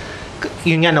na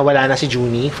yun nga, nawala na si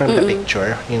Junie from the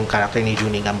picture, yung character ni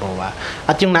Junie Gamboa.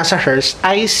 At yung nasa hers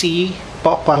ay si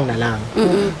Pokwang na lang.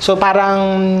 So parang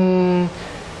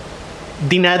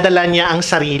dinadala niya ang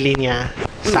sarili niya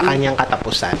sa kanyang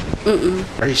katapusan.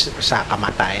 Or sa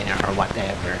kamatayan niya or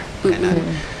whatever. Ganun.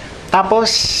 Tapos,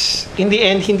 in the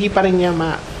end, hindi pa rin niya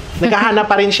naghahanap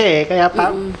pa rin siya eh. Kaya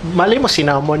mali mo,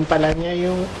 sinamon pala niya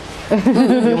yung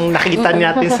nakita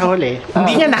natin sa huli.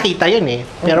 Hindi niya nakita yun eh.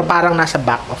 Pero parang nasa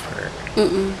back of her.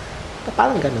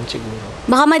 Parang ganun siguro.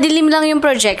 Baka madilim lang yung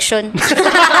projection.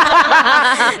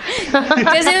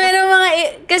 Kasi meron mga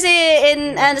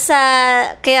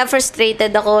kaya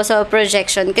frustrated ako sa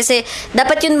projection kasi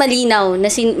dapat yun malinaw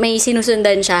na may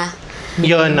sinusundan siya.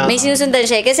 Yun, no? May sinusundan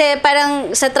siya. Kasi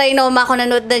parang sa Trinoma ako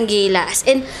nanood ng Gilas.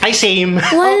 And Ay, same.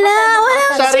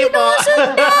 walang Sorry po.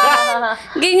 sinusundan.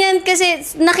 Ganyan, kasi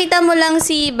nakita mo lang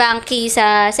si Banky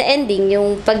sa ending,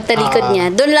 yung pagtalikod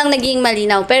niya. Doon lang naging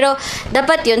malinaw. Pero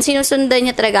dapat yun, sinusundan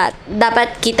niya talaga.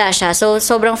 Dapat kita siya. So,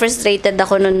 sobrang frustrated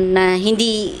ako nun na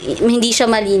hindi siya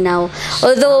malinaw.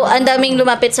 Although, ang daming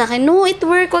lumapit sa akin, no, it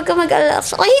work, wag ka mag-alala.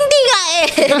 So, hindi nga eh.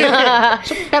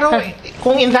 Pero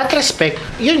kung in that respect,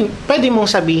 yun, pwede mong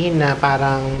sabihin na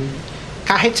parang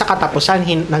kahit sa katapusan,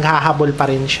 naghahabol pa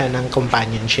rin siya ng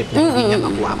companionship na hindi niya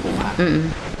makuha-kuha.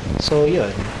 So, yun.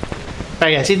 Pero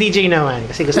yan, si DJ naman.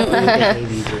 Kasi gusto ko yung ni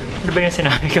DJ. Ano ba yung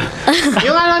sinabi ko?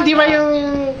 Yung di ba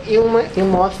yung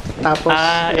moth? Tapos,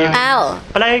 Ow.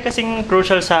 Palagi kasing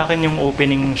crucial sa akin yung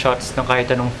opening shots ng kahit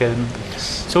anong film.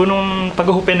 So, nung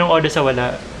pag-open ng Oda sa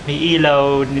Wala, may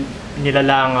ilaw,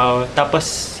 nilalangaw,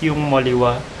 tapos yung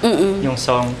Moliwa, yung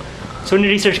song. So,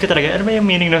 ni-research ko talaga, ano ba yung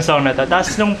meaning ng song na to?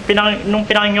 Tapos, nung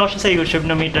pinakinggan ko siya sa YouTube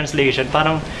na may translation,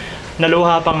 parang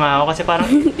naluha pa nga ako kasi parang,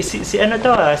 si ano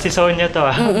to si Sonia to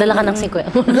Dala ka ng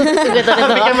 5.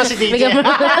 bigyan mo si DJ.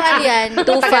 Parang ano yan,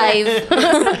 2.5.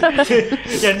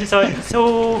 Yan, si Sonia.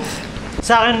 So,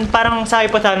 sa akin, parang sa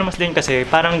Hypothalamus din kasi,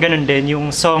 parang ganun din,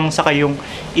 yung song saka yung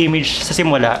image sa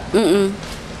simula.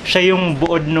 Siya yung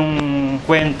buod nung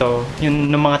kwento, yung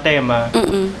ng mga tema.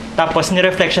 Tapos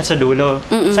nireflect siya sa dulo.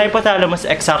 Sa Hypothalamus,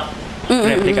 exact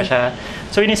replica siya.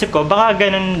 So inisip ko, baka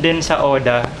ganun din sa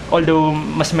Oda, although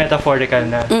mas metaphorical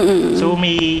na. So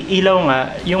may ilaw nga,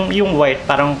 yung white,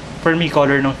 parang for me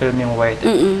color ng film yung white.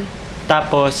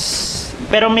 Tapos,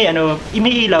 pero may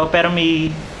ilaw, pero may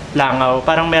langaw,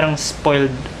 parang merong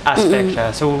spoiled aspect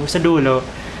siya. So sa dulo,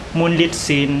 moonlit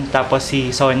scene, tapos si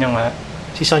Sonya nga.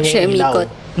 Si Sonya Siya yung ilaw. umikot.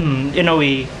 In a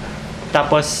way.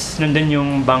 Tapos nandun yung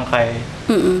bangkay.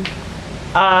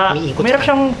 Umiikot Meron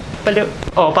siya. siyang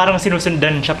parang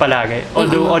sinusundan siya palagi.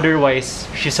 Although otherwise,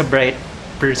 she's a bright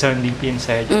person deep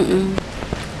inside.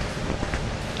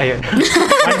 Ayun.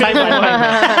 One by one.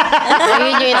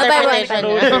 Ayun yung interpretation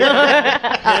niya.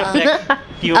 Reflect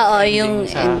yung Oo, ending yung-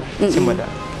 sa simula.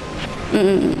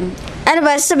 Ano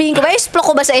ba? Sabihin ko ba? Explore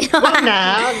ko ba sa inyo? Wag na.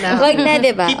 Wag na,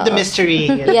 diba? Keep the mystery.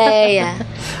 Yeah.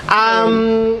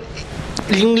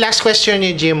 Yung last question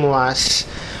ni Jim was,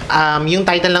 yung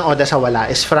title ng Oda sa Wala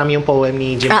is from yung poem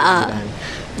ni Jim Leviran.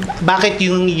 Bakit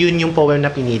yun yung poem na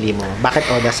pinili mo? Bakit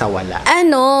Oda sa Wala?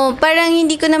 Parang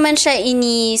hindi ko naman siya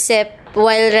inisip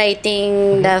while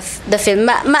writing the film.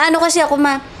 Maano kasi ako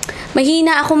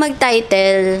mahina ako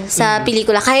mag-title sa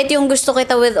pelikula. Kahit yung Gusto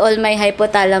Kita With All My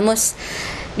Hypothalamus.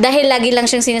 Dahil lagi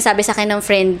lang siyang sinasabi sa akin ng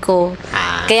friend ko.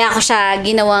 Kaya ako siya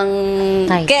ginawang...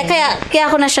 Title. Kaya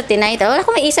ako na siya tinitle. Wala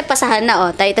akong maisip pasahan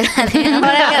na, title natin.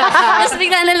 Tapos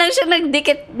bigla na lang siyang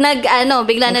nagdikit,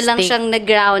 bigla na lang Nag-stick. siyang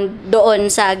nag-ground doon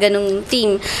sa ganung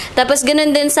theme. Tapos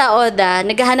ganun din sa Oda,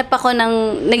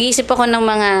 nag-iisip ako ng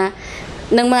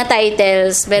mga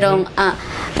titles, pero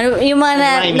yung mga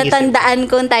Ano iniisip? natandaan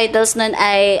kong titles nun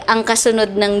ay Ang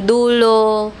Kasunod ng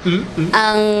Dulo,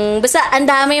 basta ang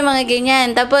dami yung mga ganyan.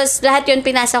 Tapos lahat yun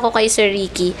pinasa ko kay Sir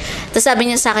Ricky. Tapos sabi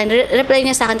niya sa akin, reply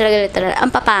niya sa akin talaga literal,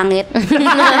 ang papangit.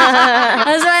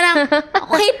 Tapos parang,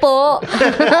 okay po.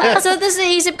 So tapos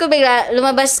naisip ko bigla,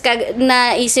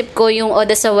 naisip ko yung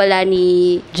Oda sa Wala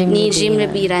ni Jim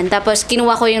Leviran. Tapos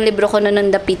kinuha ko yung libro ko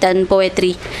ng Dapitan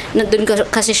Poetry. Doon ko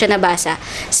kasi siya nabasa.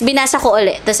 Tapos binasa ko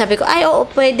ulit. Tapos sabi ko, ay oo,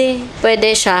 pwede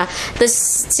siya. Tapos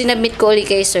sinubmit ko ulit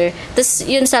kay sir. Tapos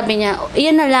yun sabi niya,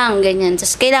 yun na lang, ganyan.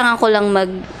 Tapos kailangan ko lang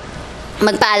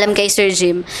magpaalam kay Sir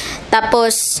Jim.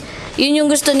 Tapos, yun yung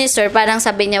gusto ni sir. Parang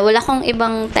sabi niya, wala kong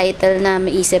ibang title na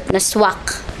maisip na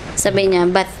swak. Sabi niya,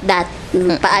 but that,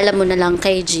 paalam mo na lang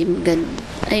kay Jim. Ganun.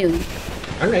 Ayun.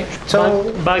 Alright.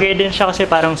 So, Bagay din siya kasi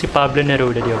parang si Pablo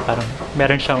Neruda, di ba? Parang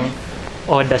meron siyang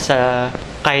Oda sa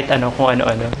kahit kung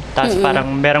ano-ano. Tapos parang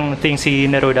merong thing si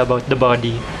Neruda about the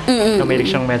body. Na may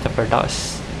siyang metaphor.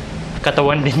 Tapos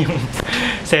katawan din yung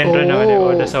sentro naman ni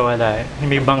Oda sa Wala.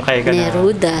 May bangkay ka na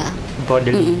Neruda.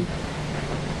 bodily.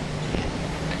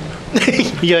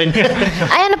 yun.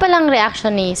 Ay, ano palang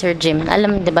reaction ni Sir Jim?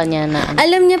 Alam, di ba niya na?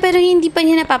 Alam niya pero hindi pa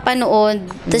niya napapanood.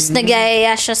 Tapos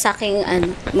nag-aaya siya sa akin,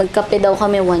 magkape daw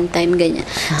kami one time, ganyan.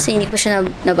 Kasi hindi pa siya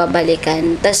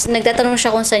nababalikan. Tapos nagtatanong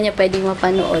siya kung saan niya pwedeng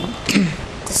mapanood.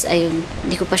 Tapos ayun,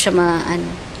 hindi ko pa siya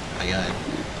Ayan.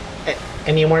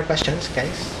 Any more questions,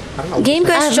 guys? Parang Game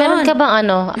question. Meron ka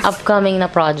bang upcoming na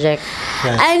project?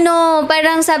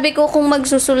 Parang sabi ko kung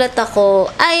magsusulat ako,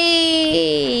 ay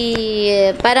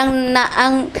parang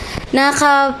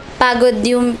nakapagod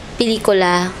yung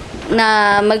pelikula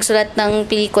na magsulat ng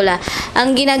pelikula.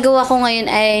 Ang ginagawa ko ngayon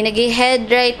ay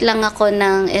nag-head write lang ako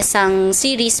ng isang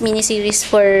mini-series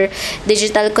for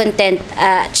digital content,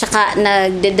 tsaka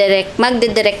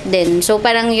magde-direct din. So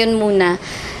parang yun muna.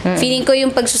 Feeling ko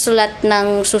yung pagsusulat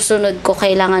ng susunod ko,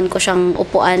 kailangan ko siyang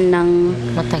upuan ng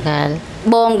Matagal.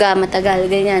 bongga, matagal,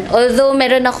 ganyan. Although,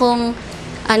 meron akong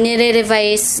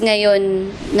nire-revise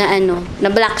ngayon na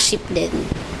Black Sheep din.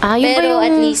 Yun Pero ba yung...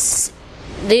 at least,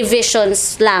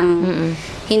 revisions lang.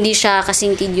 Hindi siya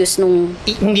kasing tedious nung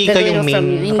hindi ka yung gagawin ko from main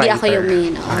you. Hindi ako writer. yung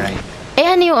main. Alright.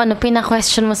 ano yung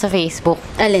pina-question mo sa Facebook?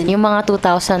 Alin? Yung mga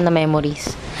 2,000 na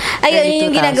memories. Ayun,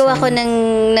 yung 2000. ginagawa ko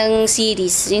ng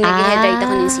series. Yung nag-headwrite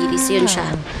ako ng series. Yun siya.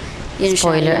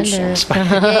 Spoiler yun siya. alert.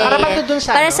 Para ba ito dun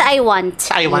sa Para sa I Want.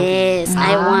 Sa I Want. Yes,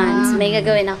 I Want. May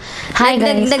gagawin ako. Hi,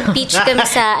 guys. Nag-pitch kami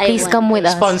sa I Please Want. come with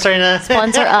us. Sponsor na.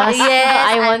 Sponsor us. Yes,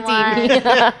 I want TV.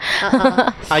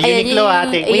 Uniqlo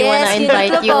ate. We wanna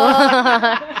invite you.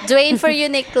 Dwayne for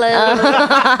Uniqlo.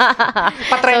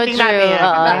 Pa-trending natin yan.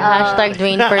 Hashtag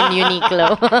Dwayne for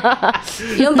Uniqlo.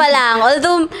 Yun pa lang.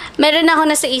 Although, meron ako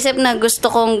nasa isip na gusto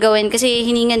kong gawin kasi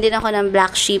hiningan din ako ng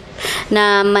Black Sheep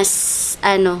na mas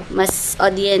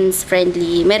audience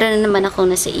friendly. Meron na naman ako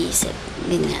nasa isip.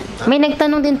 Ganyan. May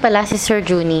nagtanong din pala si Sir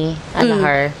Juni.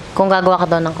 Alahar, kung gagawa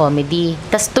ka daw ng comedy.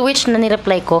 Tas to which na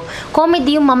nireply ko,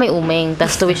 comedy yung Mamay Umeng.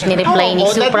 Tas to which nireply ni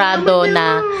Oo, Sue dati Prado naman na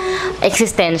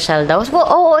existential daw. So,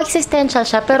 oo, existential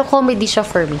siya, pero comedy siya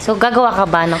for me. So, gagawa ka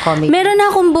ba ng comedy? Meron na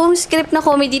akong buong script na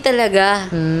comedy talaga.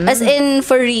 As in,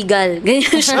 for Regal.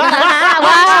 Ganyan siya.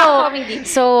 Wow!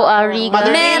 So, Regal.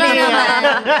 Mother Meron Lily. naman.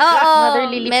 Oo. Mother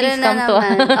Lily, meron please na come to.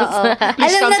 naman. Oo.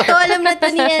 Alam na to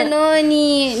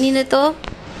ni na to.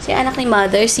 Si anak ni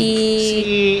Mother, Si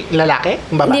lalaki?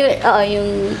 Yung babae? Oo, yung...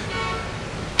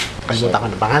 Kalimutan ko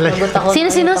na pangalan.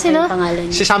 Sino? Pangalan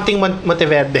Si something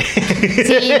Monteverde.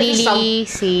 Si Lily,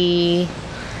 si...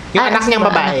 Yung anak niyang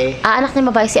babae. Anak niyang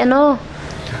babae. Si ano?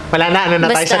 Wala na, ano na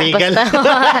tayo sa Regal.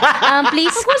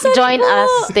 Please join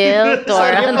us still to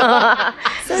our,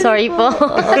 sorry po.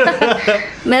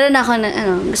 Meron ako na,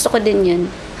 gusto ko din yun.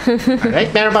 Alright,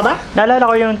 meron pa ba? Naalala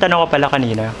ko yung tanong ko pala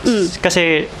kanina.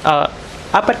 Kasi,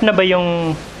 4 na ba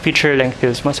yung feature-length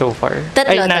films mo so far?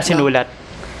 Tatlo. Sinulat.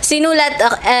 Sinulat,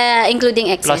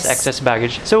 including excess. Plus excess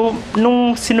baggage. So,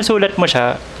 nung sinusulat mo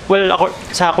siya, well, ako,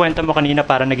 sa kwento mo kanina,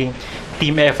 parang naging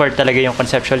team effort talaga yung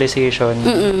conceptualization.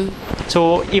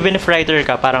 So, even if writer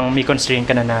ka, parang may constraint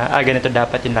ka na ganito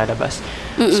dapat yung lalabas.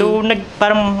 So,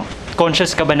 parang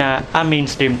conscious ka ba na,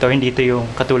 mainstream to, hindi to yung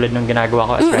katulad ng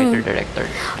ginagawa ko as writer-director?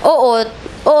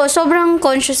 Oo, sobrang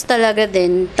conscious talaga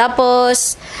din.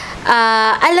 Tapos,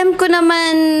 alam ko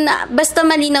naman, basta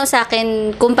malinaw sa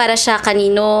akin kung para siya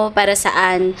kanino, para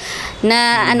saan,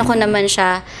 na ano ko naman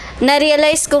siya,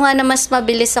 na-realize ko nga na mas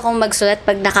mabilis akong magsulat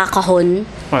pag nakakahon.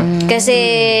 Kasi,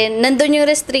 nandun yung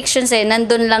restrictions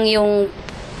nandun lang yung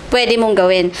pwede mong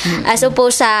gawin. As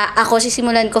opposed sa ako,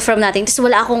 sisimulan ko from nothing, tapos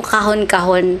wala akong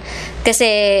kahon-kahon.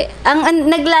 Kasi, ang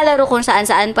naglalaro kung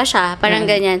saan-saan pa siya, parang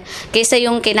ganyan, kaysa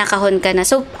yung kinakahon ka na.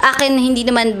 So, akin, hindi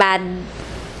naman bad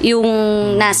yung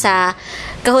nasa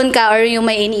kahon ka or yung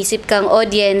may iniisip kang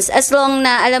audience, as long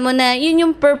na alam mo na yun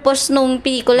yung purpose nung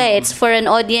pelikula. It's for an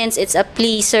audience, it's a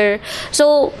pleaser.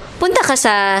 So, punta ka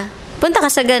sa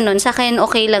ganun, sa akin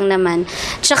okay lang naman.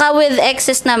 Tsaka with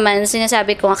excess naman,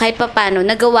 sinasabi ko kahit papano,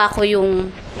 nagawa ko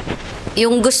yung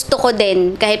gusto ko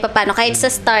din, kahit papano, kahit sa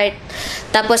start,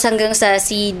 tapos hanggang sa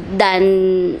si Dan,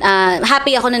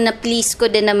 happy ako na na-please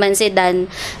ko din naman si Dan,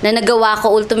 na nagawa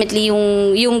ko ultimately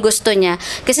yung gusto niya.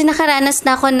 Kasi nakaranas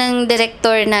na ako ng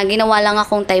director na ginawa lang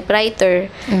akong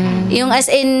typewriter. Yung as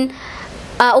in,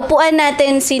 upuan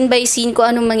natin scene by scene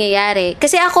kung anong mangyayari.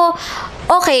 Kasi ako,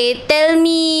 okay, tell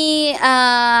me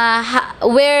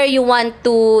where you want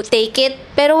to take it,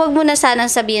 pero wag mo na sanang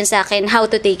sabihin sa akin how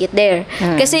to take it there.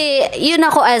 Kasi yun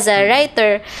ako as a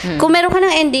writer. Kung meron ka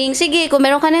ng ending, sige. Kung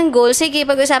meron ka ng goal, sige,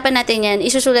 pag-usapan natin yan,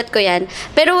 isusulat ko yan.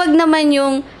 Pero wag naman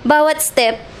yung bawat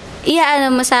step, iyaano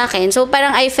mo sa akin. So,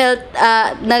 parang I felt,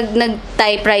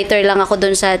 nag-typewriter lang ako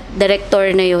dun sa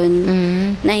director na yun,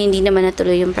 na hindi naman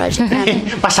natuloy yung project namin.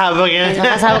 Pasabog yan.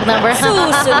 Nakasabog number.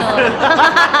 Susunod.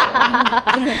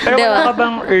 Pero Diba? wala ka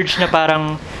bang urge na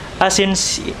parang,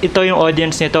 since ito yung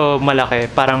audience nito malaki,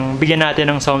 parang bigyan natin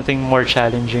ng something more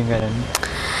challenging, ganun?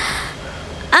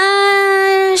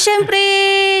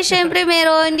 Syempre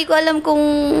meron. Hindi ko alam kung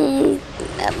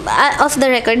off the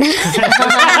record.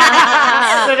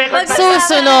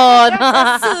 Susunod.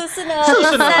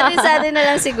 Sabi na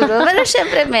lang siguro. Pero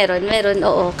syempre meron,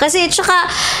 oo. Kasi tsaka,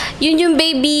 yun yung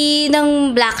baby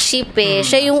ng Black Sheep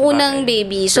Siya yung unang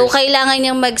baby. So, kailangan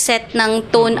niyang mag-set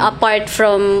ng tone apart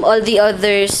from all the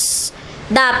others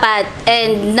dapat,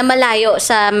 and na malayo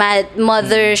sa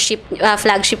mothership,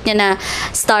 flagship niya na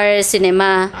Star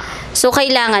Cinema. So,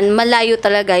 kailangan malayo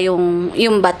talaga yung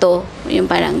bato.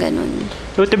 Yung parang ganun.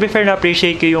 So, to be fair,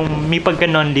 na-appreciate ko yung may pagka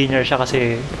non-linear siya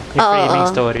kasi yung framing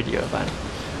story, di ba?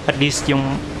 At least yung,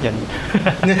 yan.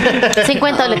 50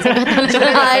 ulit.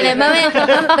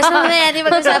 Basta mamaya natin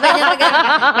pag-usapan yung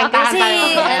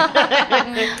kasi,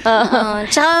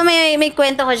 tsaka may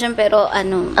kwento ko dyan, pero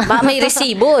baka may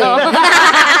resibo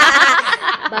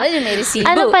Baka may resibo.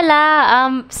 Ano pala,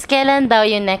 kailan daw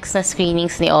yung next na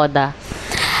screenings ni Oda?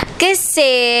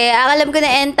 Kasi, alam ko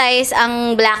na entice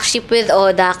ang Black Sheep with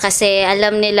Oda kasi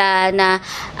alam nila na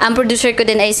ang producer ko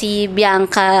din ay si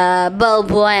Bianca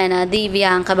Balbuena,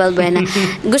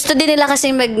 Gusto din nila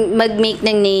kasi mag-make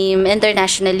ng name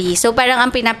internationally. So, parang ang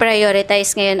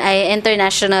pinaprioritize ngayon ay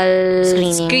international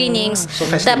screenings. So,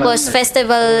 tapos,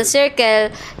 festival circle.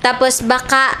 Tapos,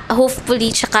 baka hopefully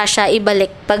tsaka siya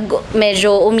ibalik pag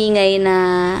medyo umingay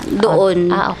na doon.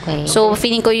 Okay. So,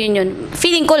 feeling ko yun.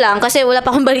 Feeling ko lang kasi wala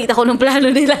pa akong balita ko ng plano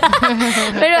nila.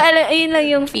 Pero ayun lang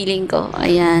yung feeling ko.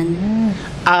 Ayan.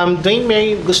 Dwayne,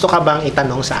 may gusto ka bang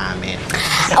itanong sa amin?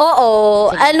 Oo.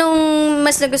 Anong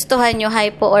mas nagustuhan nyo,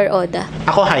 Hypo or Oda?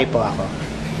 Ako, hypo ako.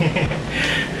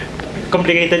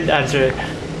 complicated answer.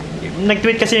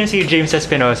 Nag-tweet kasi yung si James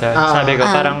Espinosa. Sabi ko,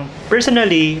 parang,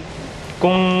 personally,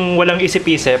 kung walang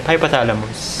isip-isip,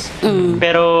 hypothalamus.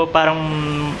 Pero parang,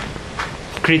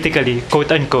 critically,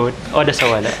 quote-unquote, Oda sa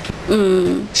wala.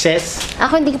 Ses?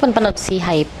 Ako hindi ko pa napanood si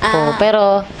Hype ko,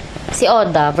 pero si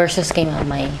Oda versus kay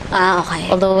Mamay. Okay.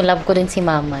 Although love ko din si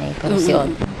Mamay, pero si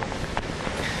Oda.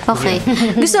 Okay.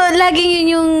 Gusto, lagi yun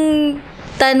yung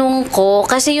tanong ko,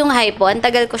 kasi yung Hypo, ang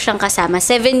tagal ko siyang kasama.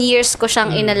 7 years ko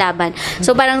siyang inalaban.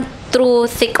 So, parang through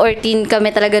thick or thin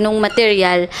kami talaga nung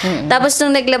material. Tapos,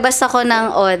 nung naglabas ako ng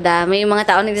Oda, may mga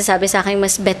tao nagsasabi sa akin,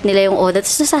 mas bet nila yung Oda.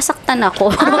 Tapos, nasasaktan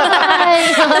ako.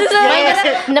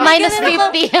 Minus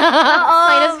 50. Oo.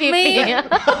 Minus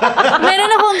 50.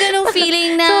 Meron akong ganung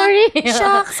feeling na, Sorry.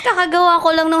 shucks, kakagawa ko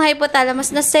lang nung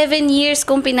hypothalamus na 7 years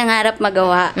kong pinangarap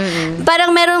magawa.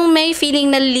 Parang may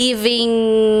feeling na leaving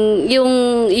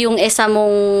yung isa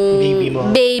mong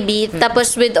baby,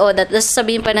 tapos with Oda, tapos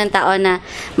sabihin pa ng tao na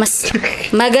mas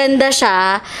maganda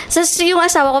siya. So, yung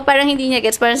asawa ko parang hindi niya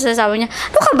gets, parang sasabi niya,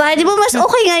 ano ka ba? Di ba mas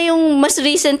okay nga yung mas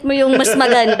recent mo yung mas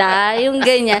maganda? Yung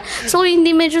ganyan. So,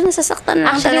 hindi, medyo nasasaktan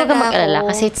lang Actually, huwag talaga kang mag-alala ako.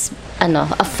 kasi it's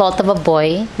a fault of a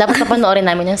boy. Dapat napanoorin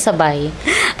namin yung sabay.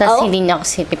 Tapos hindi niya ako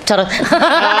sinip. Charot.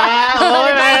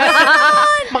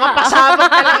 Mga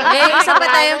pasabog talaga. Isa pa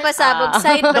tayong pasabog.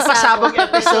 Side pasabog. Pasabog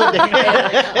episode.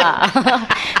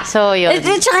 So, yun. At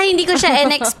saka hindi ko siya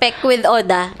in-expect with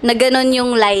Oda na ganun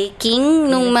yung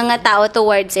liking nung mga tao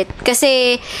towards it.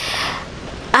 Kasi,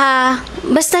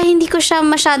 basta hindi ko siya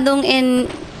masyadong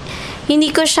hindi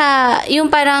ko siya,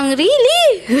 yung parang, really?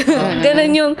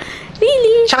 Ganun yung,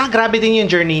 really? Tsaka grabe din yung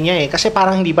journey niya kasi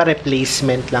parang hindi ba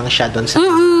replacement lang siya doon sa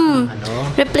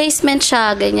Replacement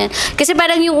siya, ganyan. Kasi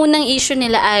parang yung unang issue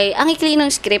nila ay, ang ikli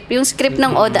ng script, yung script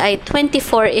ng Oda ay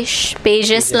 24-ish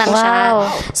pages lang siya.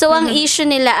 Wow. So, ang issue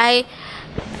nila ay,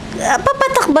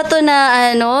 papatak ba to na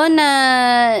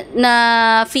na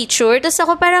feature? Tapos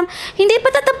ako parang hindi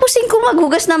pa tatapusin ko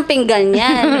maghugas ng pinggan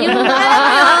yan. Yung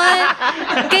alam mo yun?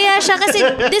 Kaya siya kasi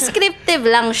descriptive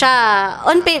lang siya.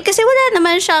 Kasi wala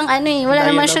naman siyang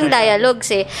naman siyang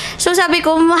dialogues eh. So sabi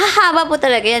ko mahahaba po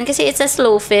talaga yan kasi it's a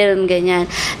slow film ganyan.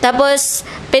 Tapos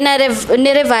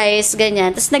ni-revise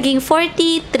ganyan. Tapos naging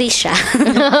 43 siya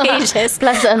pages.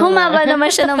 Plus Humaba naman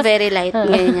siya ng very light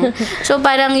ganyan. So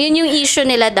parang yun yung issue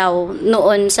nila daw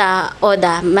noon sa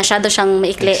Oda. Masyado siyang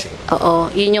maikli.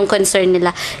 Oo, yun yung concern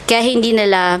nila. Kaya hindi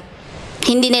nila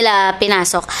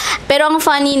pinasok. Pero ang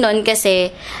funny nun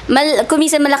kasi,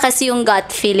 kuminsan malakas yung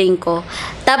gut feeling ko.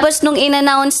 Tapos nung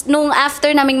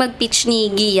after naming mag-pitch ni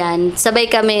Gian,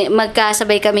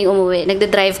 magkasabay kami umuwi.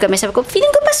 Nagda-drive kami. Sabi ko, feeling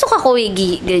ko pasok ako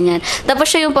Gi. Ganyan. Tapos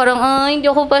siya yung parang, hindi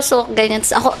ako pasok. Ganyan.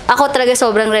 Tapos ako talaga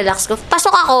sobrang relax ko.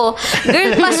 Pasok ako.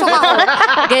 Girl, pasok ako.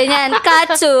 Ganyan.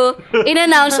 Katsu,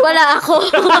 in-announce, wala ako.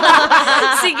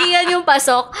 Si Gian yung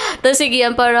pasok. Tapos si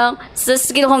Gian parang,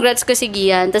 congrats ko si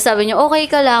Gian. Tapos sabi niya, okay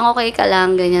ka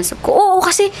lang, ganyan. Sabi ko, oo,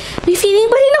 kasi may feeling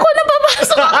pa rin ako na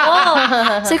papasok ako.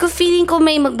 Sabi ko, feeling ko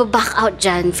may magbaback out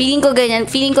dyan. Feeling ko ganyan.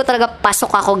 Feeling ko talaga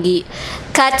pasok ako, Gi.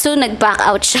 Katsu, nag-back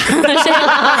out siya.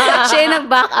 siya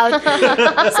nag-back out.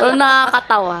 So,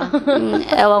 nakakatawa.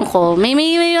 Ewan ko. May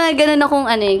mga ganun akong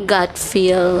gut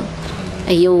feel.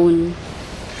 Ayun.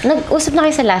 Nag-usap na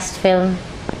kayo sa last film.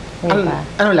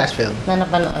 Ano last film? Na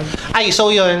napanood.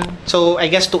 So yun. So, I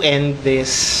guess to end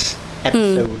this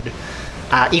episode,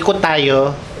 ikot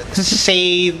tayo.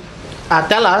 Say,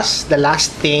 tell us the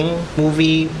last thing,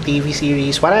 movie, TV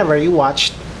series, whatever you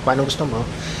watched, kung ano gusto mo,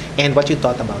 and what you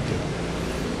thought about it.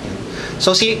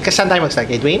 So, saan tayo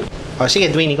mag-start? Kay Dwayne? O, sige,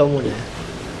 Dwayne, ikaw muna.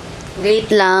 Wait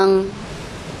lang.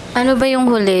 Ano ba yung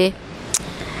huli?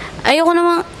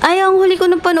 Ang huli ko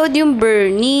napanood yung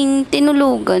Burning,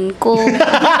 tinulugan ko.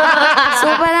 So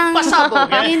parang, Pasabog,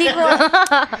 hindi ko,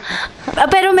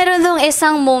 pero meron dong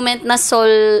isang moment na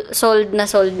sold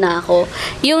na ako.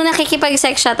 Yung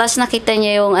nakikipag-sex siya, tapos nakita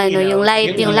niya yung yung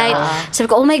light. Sabi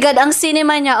ko, oh my God, ang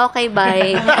cinema niya, okay,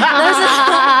 bye. Tapos,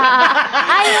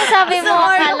 Yung sabi mo,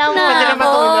 akala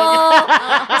mo.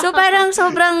 So parang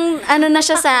sobrang na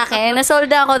siya sa akin.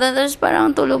 Nasold ako doon, tapos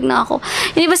parang tulog na ako.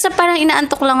 Hindi, basta parang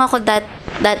inaantok lang ako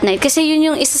that night. Kasi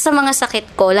yun yung isa sa mga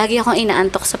sakit ko. Lagi akong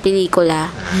inaantok sa pelikula.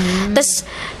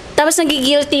 Tapos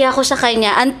nagigilty ako sa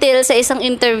kanya until sa isang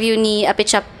interview ni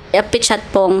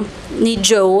Apichatpong ni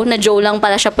Joe, na Joe lang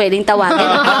pala siya pwedeng tawagin.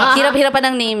 Hirap-hirapan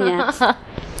ang name niya.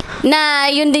 Na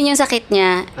yun din yung sakit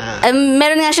niya.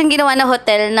 Meron nga siyang ginawa na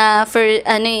hotel na for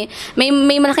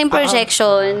may malaking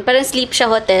projection, parang sleep siya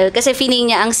hotel kasi feeling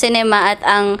niya ang cinema at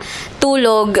ang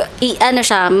tulog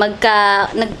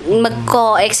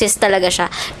mag-coexist talaga siya.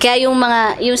 Kaya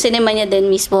yung cinema niya din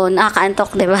mismo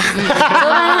nakakaantok, 'di ba?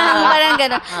 So parang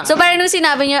gano'n. So parang nung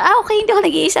sinabi niya, okay, hindi ako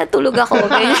nag-iisa, tulog ako.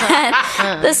 Ganyan.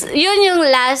 Tapos yun yung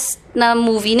last na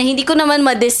movie na hindi ko naman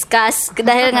ma-discuss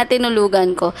dahil nga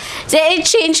tinulugan ko. So,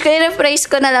 i-change ko, i-rephrase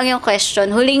ko na lang yung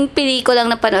question. Huling pelikulang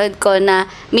napanood ko na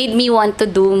made me want to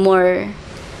do more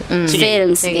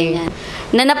films. Ganyan.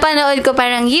 Na napanood ko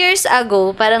parang years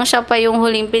ago, parang siya pa yung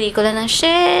huling pelikula na,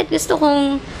 shit, gusto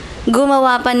kong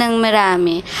gumawa pa ng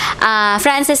marami.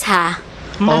 Frances Ha.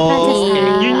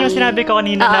 Yun yung sinabi ko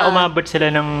kanina na umabot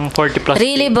sila ng 40 plus.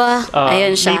 Really ba?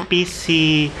 Ayun siya. May piece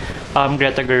si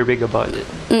Greta Gerwig about it.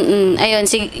 Ayun,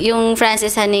 yung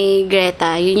Frances Ha ni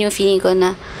Greta, yun yung feeling ko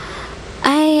na,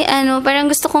 parang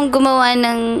gusto kong gumawa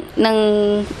ng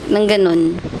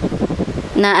ganun.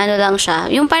 Na lang siya.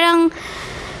 Yung parang,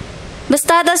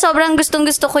 basta sobrang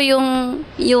gustong-gusto ko yung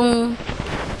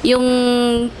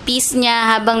piece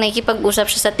niya habang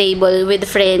nakikipag-usap siya sa table with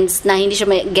friends na hindi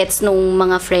siya gets nung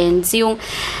mga friends. Yung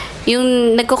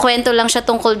nagkukwento lang siya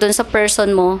tungkol dun sa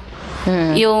person mo.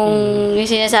 Yung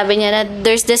sinasabi niya na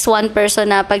there's this one person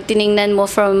na pag tiningnan mo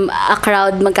from a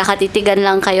crowd, magkakatitigan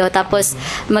lang kayo, tapos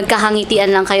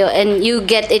magkahangitian lang kayo, and you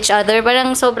get each other.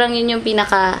 Parang sobrang yun yung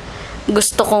pinaka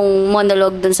gusto kong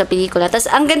monologue dun sa pelikula. Tapos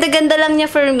ang ganda-ganda lang niya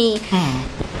for me.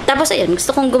 Tapos ayun, gusto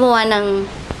kong gumawa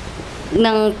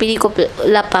ng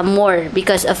pelikula pa more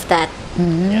because of that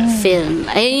film.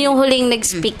 Ayun yung huling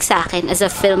nag-speak sa akin as a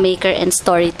filmmaker and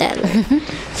storyteller.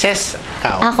 Ses,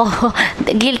 ikaw. Ako,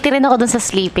 guilty rin ako dun sa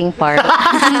sleeping part.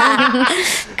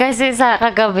 Kasi sa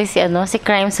kagabi si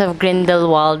Crimes of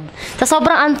Grindelwald. Tapos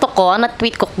sobrang antok ko,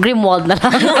 na-tweet ko, Grimwald na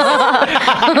lang.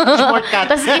 Shortcut.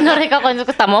 Tapos inorek ako,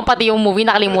 tama, pati yung movie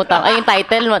nakalimutan. Ay, yung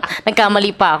title,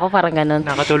 nagkamali pa ako, parang ganun.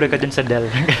 Nakatulog ka dun sa Dell.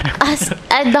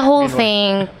 The whole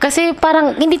thing. Kasi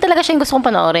parang, hindi talaga siya yung gusto kong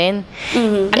panoorin.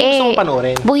 Ano gusto mong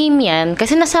panoorin? Bohemian.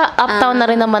 Kasi nasa Uptown na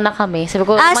rin naman na kami. Sabi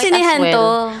ko, might sinihan as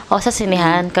well. to. Sa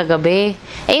sinihan, kagabi.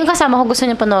 Yung kasama ko gusto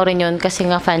niya panoorin yun kasi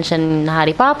nga fan siya na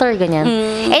Harry Potter, ganyan.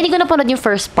 Hindi ko napanood yung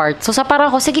first part. So, sa parang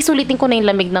ako, sige, sulitin ko na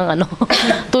yung lamig ng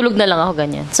tulog na lang ako,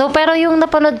 ganyan. So, pero yung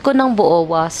napanood ko ng buo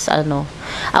was,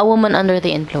 A Woman Under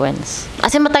the Influence.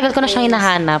 Kasi matagal ko na siyang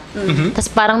hinahanap. Tapos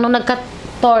parang nung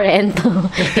torrent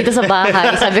dito sa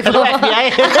bahay.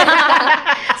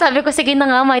 Sabi ko, sige na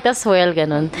nga, might as well,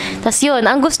 ganun. Tapos yun,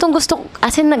 ang gustong-gusto,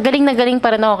 as in, galing na galing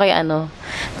pa rin ako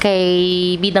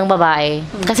kay bidang babae.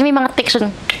 Kasi may mga tics yung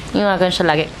mga ganun siya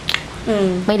lagi.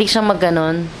 May siyang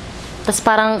mag-ganon. Tapos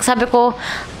parang, sabi ko,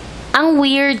 ang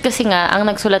weird kasi nga, ang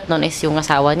nagsulat nun is yung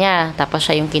asawa niya. Tapos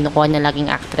siya yung kinukuha niya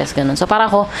laging actress, ganun. So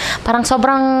parang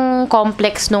sobrang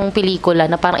complex nung pelikula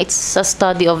na parang it's a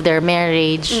study of their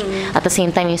marriage. At the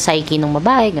same time, yung psyche ng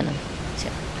babae, ganun. So,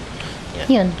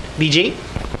 yun. DJ?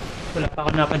 Wala pa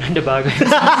ako napanood na bagay.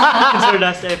 Since our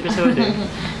last episode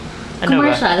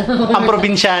Commercial. Ang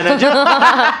probinsyana.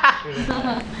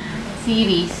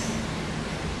 Series.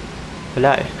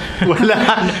 Wala eh.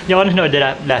 Hindi ako nanood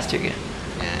last week.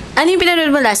 Ano yung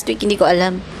pinanood mo last week? Hindi ko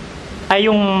alam.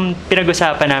 Yung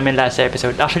pinag-usapan namin last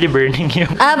episode, actually Burning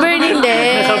yung... Burning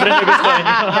din. Sobrang nagustuhan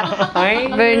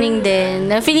niyo. Burning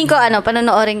din. Feeling ko,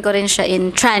 panonoorin ko rin siya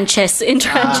in tranches.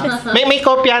 May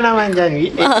kopya naman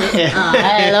dyan.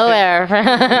 Hello, where?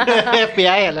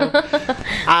 FBI, alam.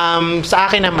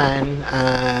 Sa akin naman,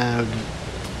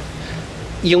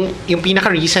 yung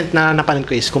pinaka-recent na napanood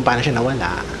ko is kung paano siya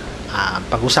nawala.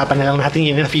 Pag-usapan na lang natin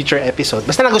yun in a future episode.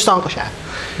 Basta nagustuhan ko siya.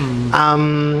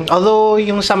 Although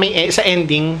yung sa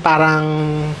ending parang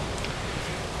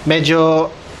medyo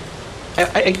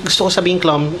gusto ko sabihin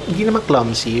hindi naman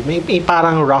clumsy, may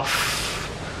parang rough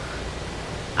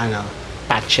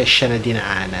patches siya na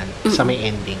dinaanan sa may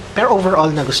ending. Pero overall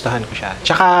nagustuhan ko siya.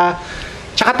 Tsaka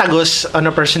tagos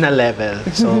on a personal level.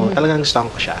 So talagang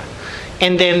gustuhan ko siya.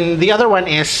 And then the other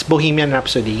one is Bohemian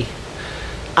Rhapsody.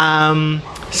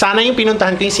 Sana yung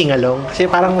pinuntahan ko yung singalong. Kasi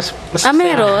parang mas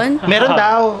meron? Meron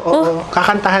daw. Oo.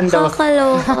 Kakantahan daw.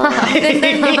 Kakaloka.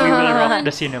 We will rock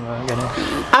the cinema. Ganun.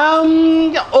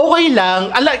 Okay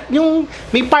lang. Yung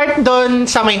may part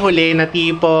doon sa may huli na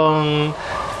tipong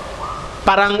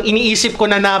parang iniisip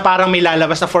ko na parang may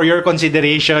lalabas na for your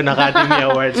consideration Academy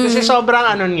Awards. Kasi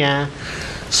sobrang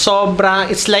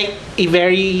it's like a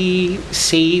very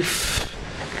safe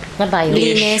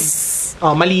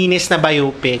malinis na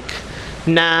biopic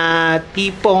na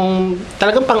tipong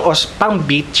talagang pang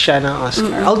beat siya ng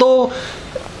Oscar. Although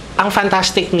ang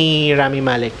fantastic ni Rami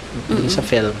Malek dun sa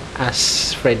film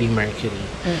as Freddie Mercury.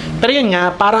 Pero yun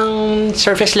nga, parang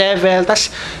surface level,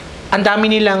 tas ang dami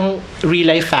nilang real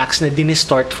life facts na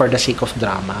dinistort for the sake of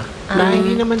drama na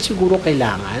hindi naman siguro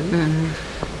kailangan.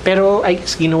 Pero ay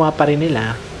ginawa pa rin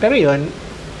nila. Pero yun,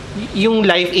 yung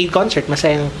Live Aid concert,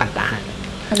 masayang kantahan.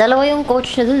 Dalawa yung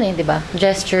coach niya dun di ba?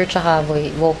 Gesture tsaka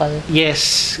vocal.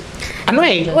 Yes. Ano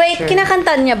eh? Wait,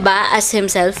 kinakanta niya ba as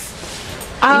himself?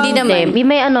 Hindi naman.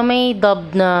 May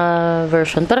dub na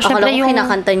version. Pero Akala syempre ko yung...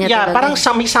 kinakanta niya Yeah, talaga. parang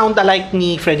may sound alike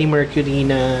ni Freddie Mercury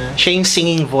na siya yung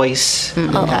singing voice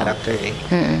ng character eh.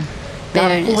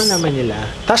 Nakakuha naman nila.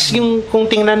 Tapos yung, kung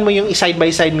tingnan mo yung side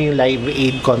by side mo yung Live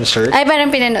Aid concert, Ay,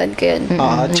 parang pinanood ko yun.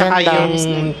 tsaka Ganda. yung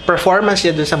performance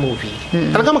niya dun sa movie.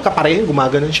 Talaga magkapareho,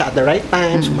 gumaganon siya at the right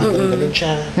time, gumaganon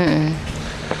siya.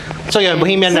 So yun,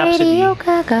 Bohemian Rhapsody.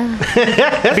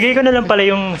 Bigay ko na lang pala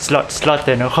yung slot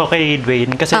no? Kay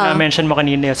Dwayne. Kasi na-mention mo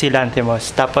kanina yung si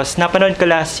Lanthimos. Tapos, napanood ko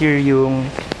last year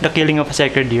yung The Killing of a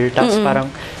Sacred Deer. Tapos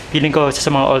parang, feeling ko sa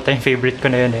mga all-time favorite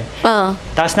ko na yun eh. Oo.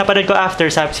 Tapos napanood ko after,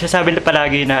 sabi na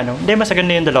palagi na hindi, mas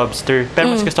maganda yung The Lobster.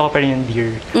 Pero mas gusto ko pa rin yung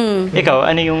Deer. Ikaw,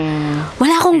 ano yung...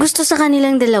 Wala akong gusto sa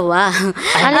kanilang dalawa.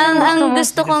 ang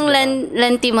gusto kong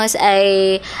Lanthimos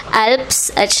ay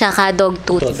Alps at saka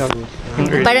Dogtooth.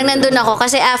 Parang nandun ako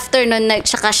kasi after nun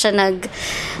tsaka siya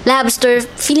Lobster.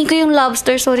 Feeling ko yung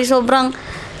Lobster, sobrang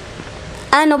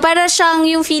para siyang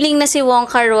yung feeling na si Wong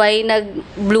Kar-wai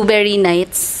Blueberry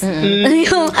Nights.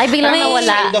 Ay, biglang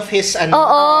nawala. Kind of his,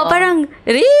 Oo, parang,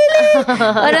 really?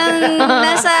 Parang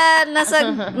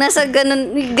nasa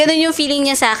ganun yung feeling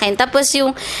niya sa akin. Tapos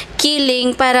yung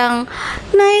Killing, parang,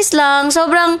 nice lang.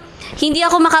 Sobrang, hindi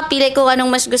ako makapili kung anong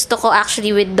mas gusto ko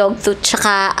actually with Dogtooth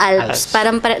tsaka Alps.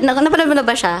 Parang napanood mo na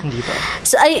ba siya? Hindi pa.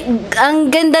 So, ang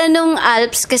ganda nung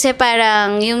Alps kasi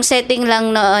parang yung setting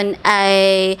lang noon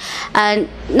ay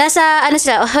nasa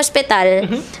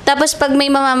hospital. Tapos pag may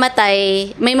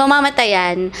mamamatayan,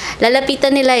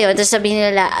 lalapitan nila yon, tapos sabihin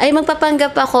nila, ay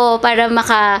magpapanggap ako para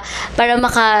maka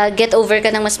get over ka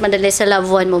ng mas madali sa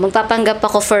loved one mo. Magpapanggap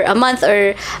ako for a month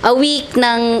or a week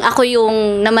nang ako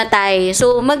yung namatay.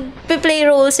 So magpe-play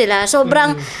role sila.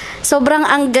 Sobrang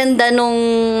ang ganda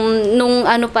nung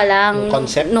ano pa lang,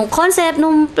 nung concept,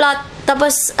 nung plot.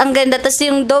 Tapos ang ganda, tapos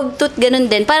yung Dogtooth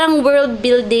ganun din. Parang world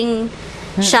building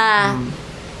siya.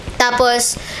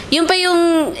 Tapos, yun pa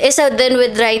yung isa din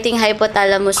with writing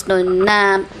Hypothalamus nun,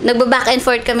 na nagba-back and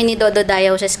forth kami ni Dodo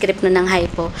Dayaw sa script nun ng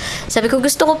Hypo. Sabi ko,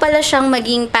 gusto ko pala siyang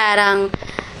maging parang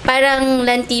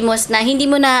Lanthimos na hindi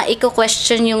mo na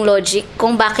i-question yung logic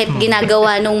kung bakit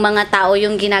ginagawa nung mga tao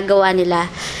yung ginagawa nila.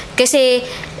 Kasi,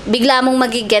 bigla mong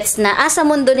magigets na sa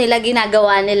mundo nila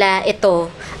ginagawa nila ito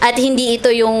at hindi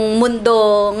ito yung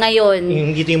mundo ngayon.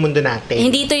 Hindi ito yung mundo natin.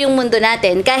 Hindi ito yung mundo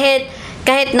natin.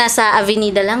 Kahit nasa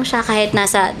avenida lang siya,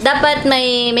 dapat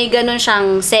may ganun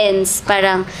siyang sense.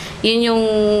 Parang, yun yung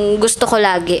gusto ko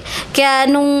lagi. Kaya,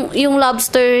 yung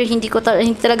Lobster, hindi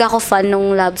talaga ako fan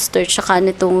nung Lobster, tsaka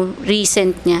nitong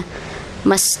recent niya.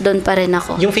 Mas doon pa rin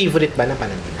ako. Yung favorite ba na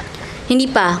panood? Hindi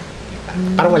pa.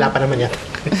 Parang wala pa naman yata.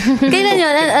 Kailan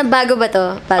yun? Bago ba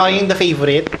to? Bago. Yung the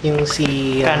favorite, yung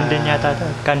si... Cannes din yata to.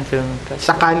 Cannes Film Fest.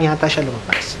 Sa Cannes yata siya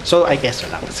lumabas. So, I guess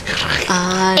wala pa siguro.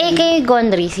 Kay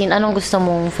Gondry, anong gusto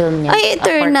mong film niya? Ay,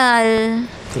 Eternal.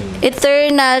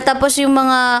 Eternal. Tapos yung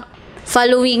mga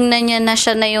following na niya na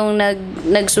siya na yung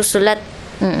nagsusulat.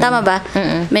 Tama ba?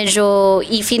 Medyo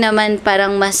iffy naman,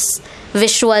 parang mas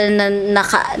visual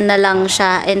na lang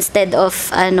siya instead of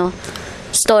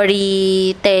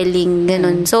storytelling,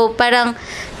 ganun. So, parang,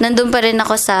 nandun pa rin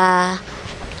ako sa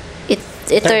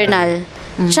Eternal.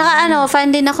 Tsaka,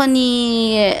 fan din ako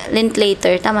ni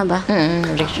Linklater. Tama ba?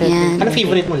 Richard. Yan. Ano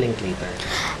favorite mo, Linklater?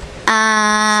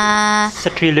 Sa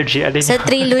trilogy, alin Sa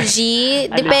trilogy,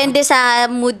 depende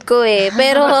sa mood ko eh.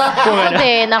 Pero, Ako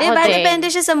din. depende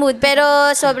siya sa mood.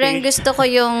 Pero, sobrang gusto ko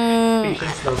yung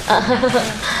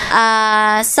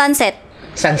Sunset.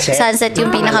 Sunset yung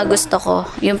pinaka-gusto ko.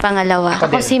 Yung pangalawa.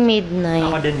 Ako si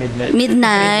Midnight. Ako din Midnight.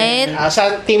 Midnight.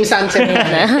 Sa Team Sunset.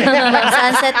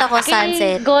 Sunset ako,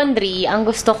 Sunset. Kay Gondry, ang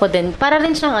gusto ko din, para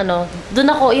rin siyang doon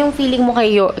ako, yung feeling mo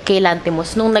kay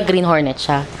Lanthimos, nung nag-Green Hornet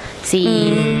siya,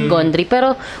 si Gondry.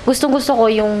 Pero, gustong-gusto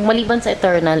ko yung, maliban sa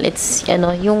Eternal, it's,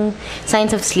 yung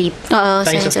Signs of Sleep. Oo,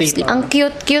 Signs of Sleep. Ang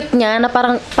cute niya, na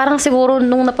parang siguro,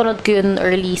 nung napanood ko yun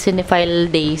early cinephile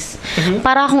days,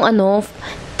 para akong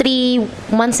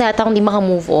 3 months yata akong hindi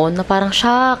makamove on, na parang,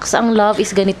 shucks, ang love is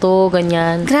ganito,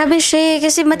 ganyan. Grabe siya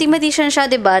kasi mathematician siya,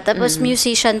 'di ba? Tapos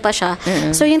musician pa siya.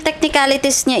 So yung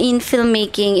technicalities niya in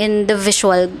filmmaking, in the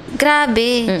visual,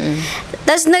 grabe.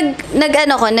 Tapos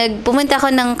pumunta ako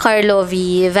ng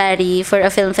Karlovy Vary for a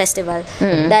film festival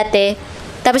dati.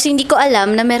 Tapos hindi ko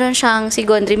alam na meron siyang, si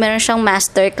Gondry, meron siyang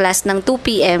master class ng 2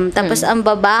 p.m. Tapos ang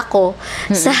baba ko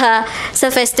sa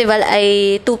festival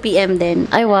ay 2 p.m. din.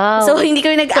 Ay, wow. So hindi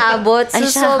kami nag-abot. So Ay,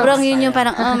 sobrang yun yung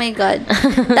parang, oh my God.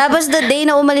 Tapos the day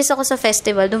na umalis ako sa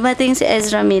festival, dumating si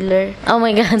Ezra Miller. Oh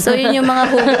my God. So yun yung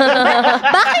mga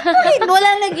Bakit po wala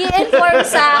nag-i-inform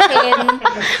sa akin?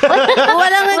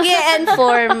 Walang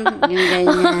nag-i-inform. Yung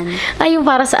ganyan. Ay, yung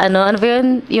para sa ano ba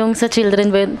yun? Yung sa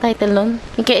children ba yun? Title nun?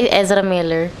 Yung kay Ezra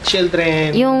Miller.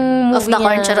 Children. Yung Of movie the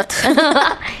Corn, niya. charot.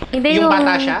 Hindi Yung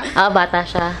bata siya? Bata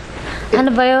siya.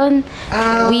 Ano ba yun?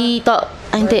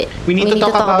 Hindi. We need to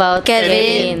talk about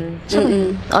Kevin.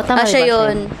 Tama Siya ba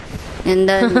yun. And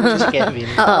then, Si Kevin.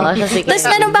 Oo, siya si tapos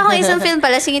Kevin. meron pa akong isang film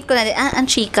pala, singit ko natin, ang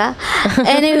chika.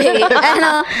 Anyway,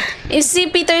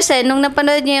 si Peterson, nung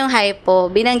napanood niya yung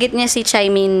Hypo, binanggit niya si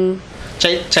Chaimin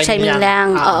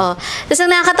lang. Oo. Tapos ang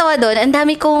nakakatawa doon, ang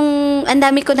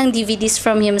dami ko ng DVDs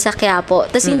from him sa Quiapo.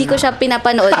 Tapos hindi ko siya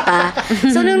pinapanood pa.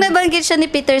 So nung nabanggit siya ni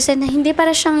Peterson na hindi para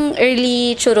siyang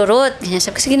early chururut. Ganyan.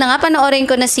 Sabi ko, sige na nga, panoorin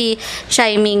ko na si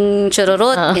Chiming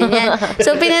chururut. Ganyan.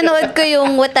 So pinanood ko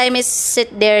yung What Time Is It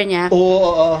There niya.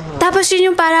 Oo. Tapos yun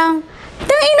yung parang,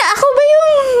 tangina, ako ba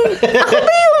yung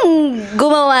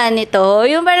gumawa nito?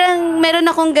 Yung parang meron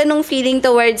akong ganung feeling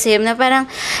towards him na parang,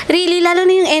 really, lalo na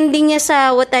yung ending niya sa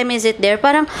What Time Is It There,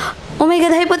 parang, oh my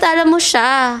God, hypothalamus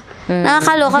siya.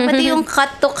 Nakakaloka. Pati yung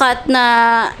cut to cut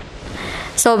na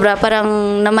sobra,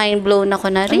 parang na mind blown ako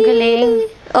na, really? Ang galing.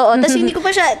 Oo,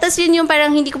 tas yun yung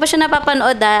parang hindi ko pa siya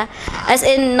napapanood as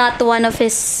in not one of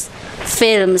his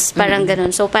films, parang ganun.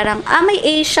 So, parang, may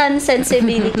Asian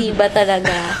sensibility ba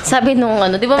talaga? Sabi nung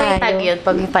di ba may Tayo. tag yun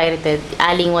pag pirated,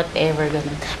 aling whatever,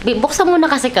 ganun. Buksan muna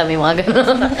kasi kami, mga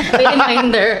ganun. May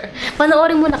reminder.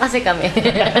 Panoorin muna kasi kami.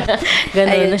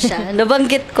 Ayun Ganun. siya.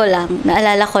 Nabanggit ko lang,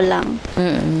 naalala ko lang.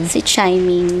 Si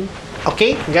Chiming.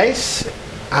 Okay, guys.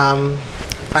 Final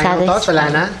Satisfied. thoughts? Wala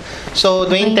na? So,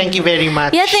 Dwayne, thank you very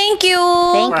much Yeah, thank you.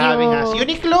 Thank for having us.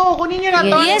 Uniqlo, kunin niyo na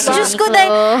to. Yes, Diba? Diyos ko, dahil,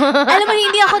 alam mo,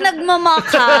 hindi ako nagmamock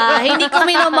ha. Hindi ko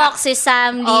minomock si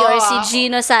Sam Lee or si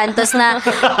Gino Santos na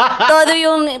todo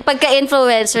yung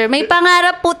pagka-influencer. May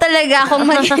pangarap po talaga akong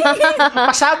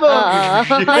Pasabog.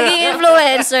 maging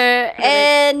influencer.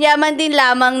 And yaman din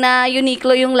lamang na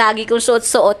Uniqlo yung lagi kong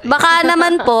suot-suot. Baka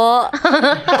naman po,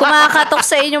 kumakatok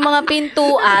sa inyong mga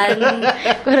pintuan.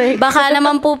 Baka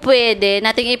naman po pwede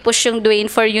nating i-push yung Dwayne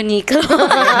for Uniqlo.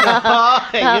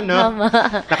 You know.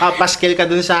 Nakapaskil ka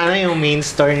dun sa yung main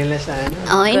store nila sa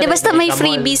Hindi basta may Mall.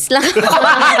 freebies lang.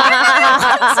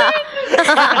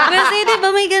 Kasi di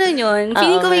ba may ganun yun?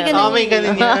 Feeling ko may ganun. May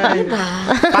ganun yan.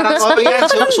 Parang, yan,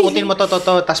 suotin mo to,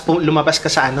 tapos lumabas ka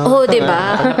sa Di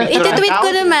ba? Iti-tweet ko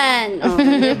naman.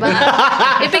 Di ba?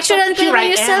 I-picturean ko Here I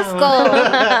yung yourself am. ko.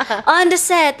 On the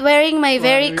set, wearing my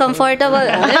very comfortable.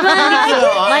 Di ba?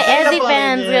 My Eddie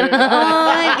pants.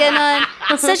 Ganon.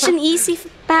 Such an easy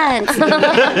pants.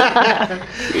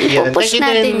 Yan. Push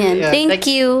natin yan. Thank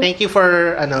you. Thank you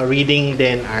for reading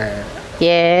then our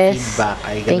Yes. feedback.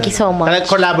 Ay, Thank you so much. Talagang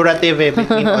collaborative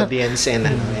between audience and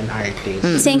artist.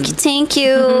 Thank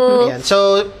you. Yan.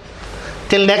 So,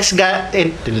 till next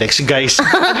guys.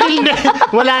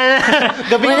 Wala na.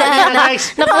 Gabi na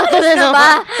guys. Nakuto na Ano ba?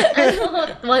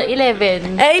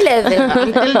 11.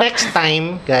 11. Until next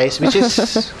time, guys, which is,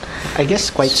 I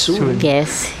guess, quite soon.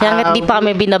 Yes. Hanggat di pa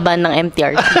kami binaban ng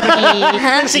MTRTV,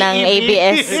 ng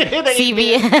ABS,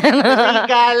 CBN,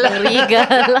 Regal. ng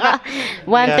Regal.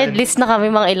 Wanted Yan. list na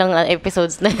kami mga ilang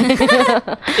episodes na.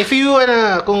 If you,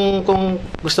 kung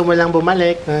gusto mo lang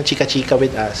bumalik, chika-chika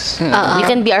with us. You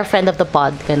can be our friend of the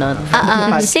pod, ganon.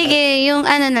 Sige, yung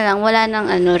na lang, wala nang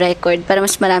record para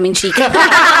mas maraming chika.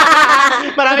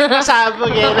 Maraming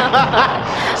pasabog eh.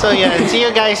 So, yan. See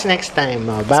you guys next time.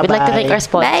 Bye-bye. We'd like to thank our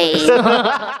sponsors.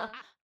 Bye.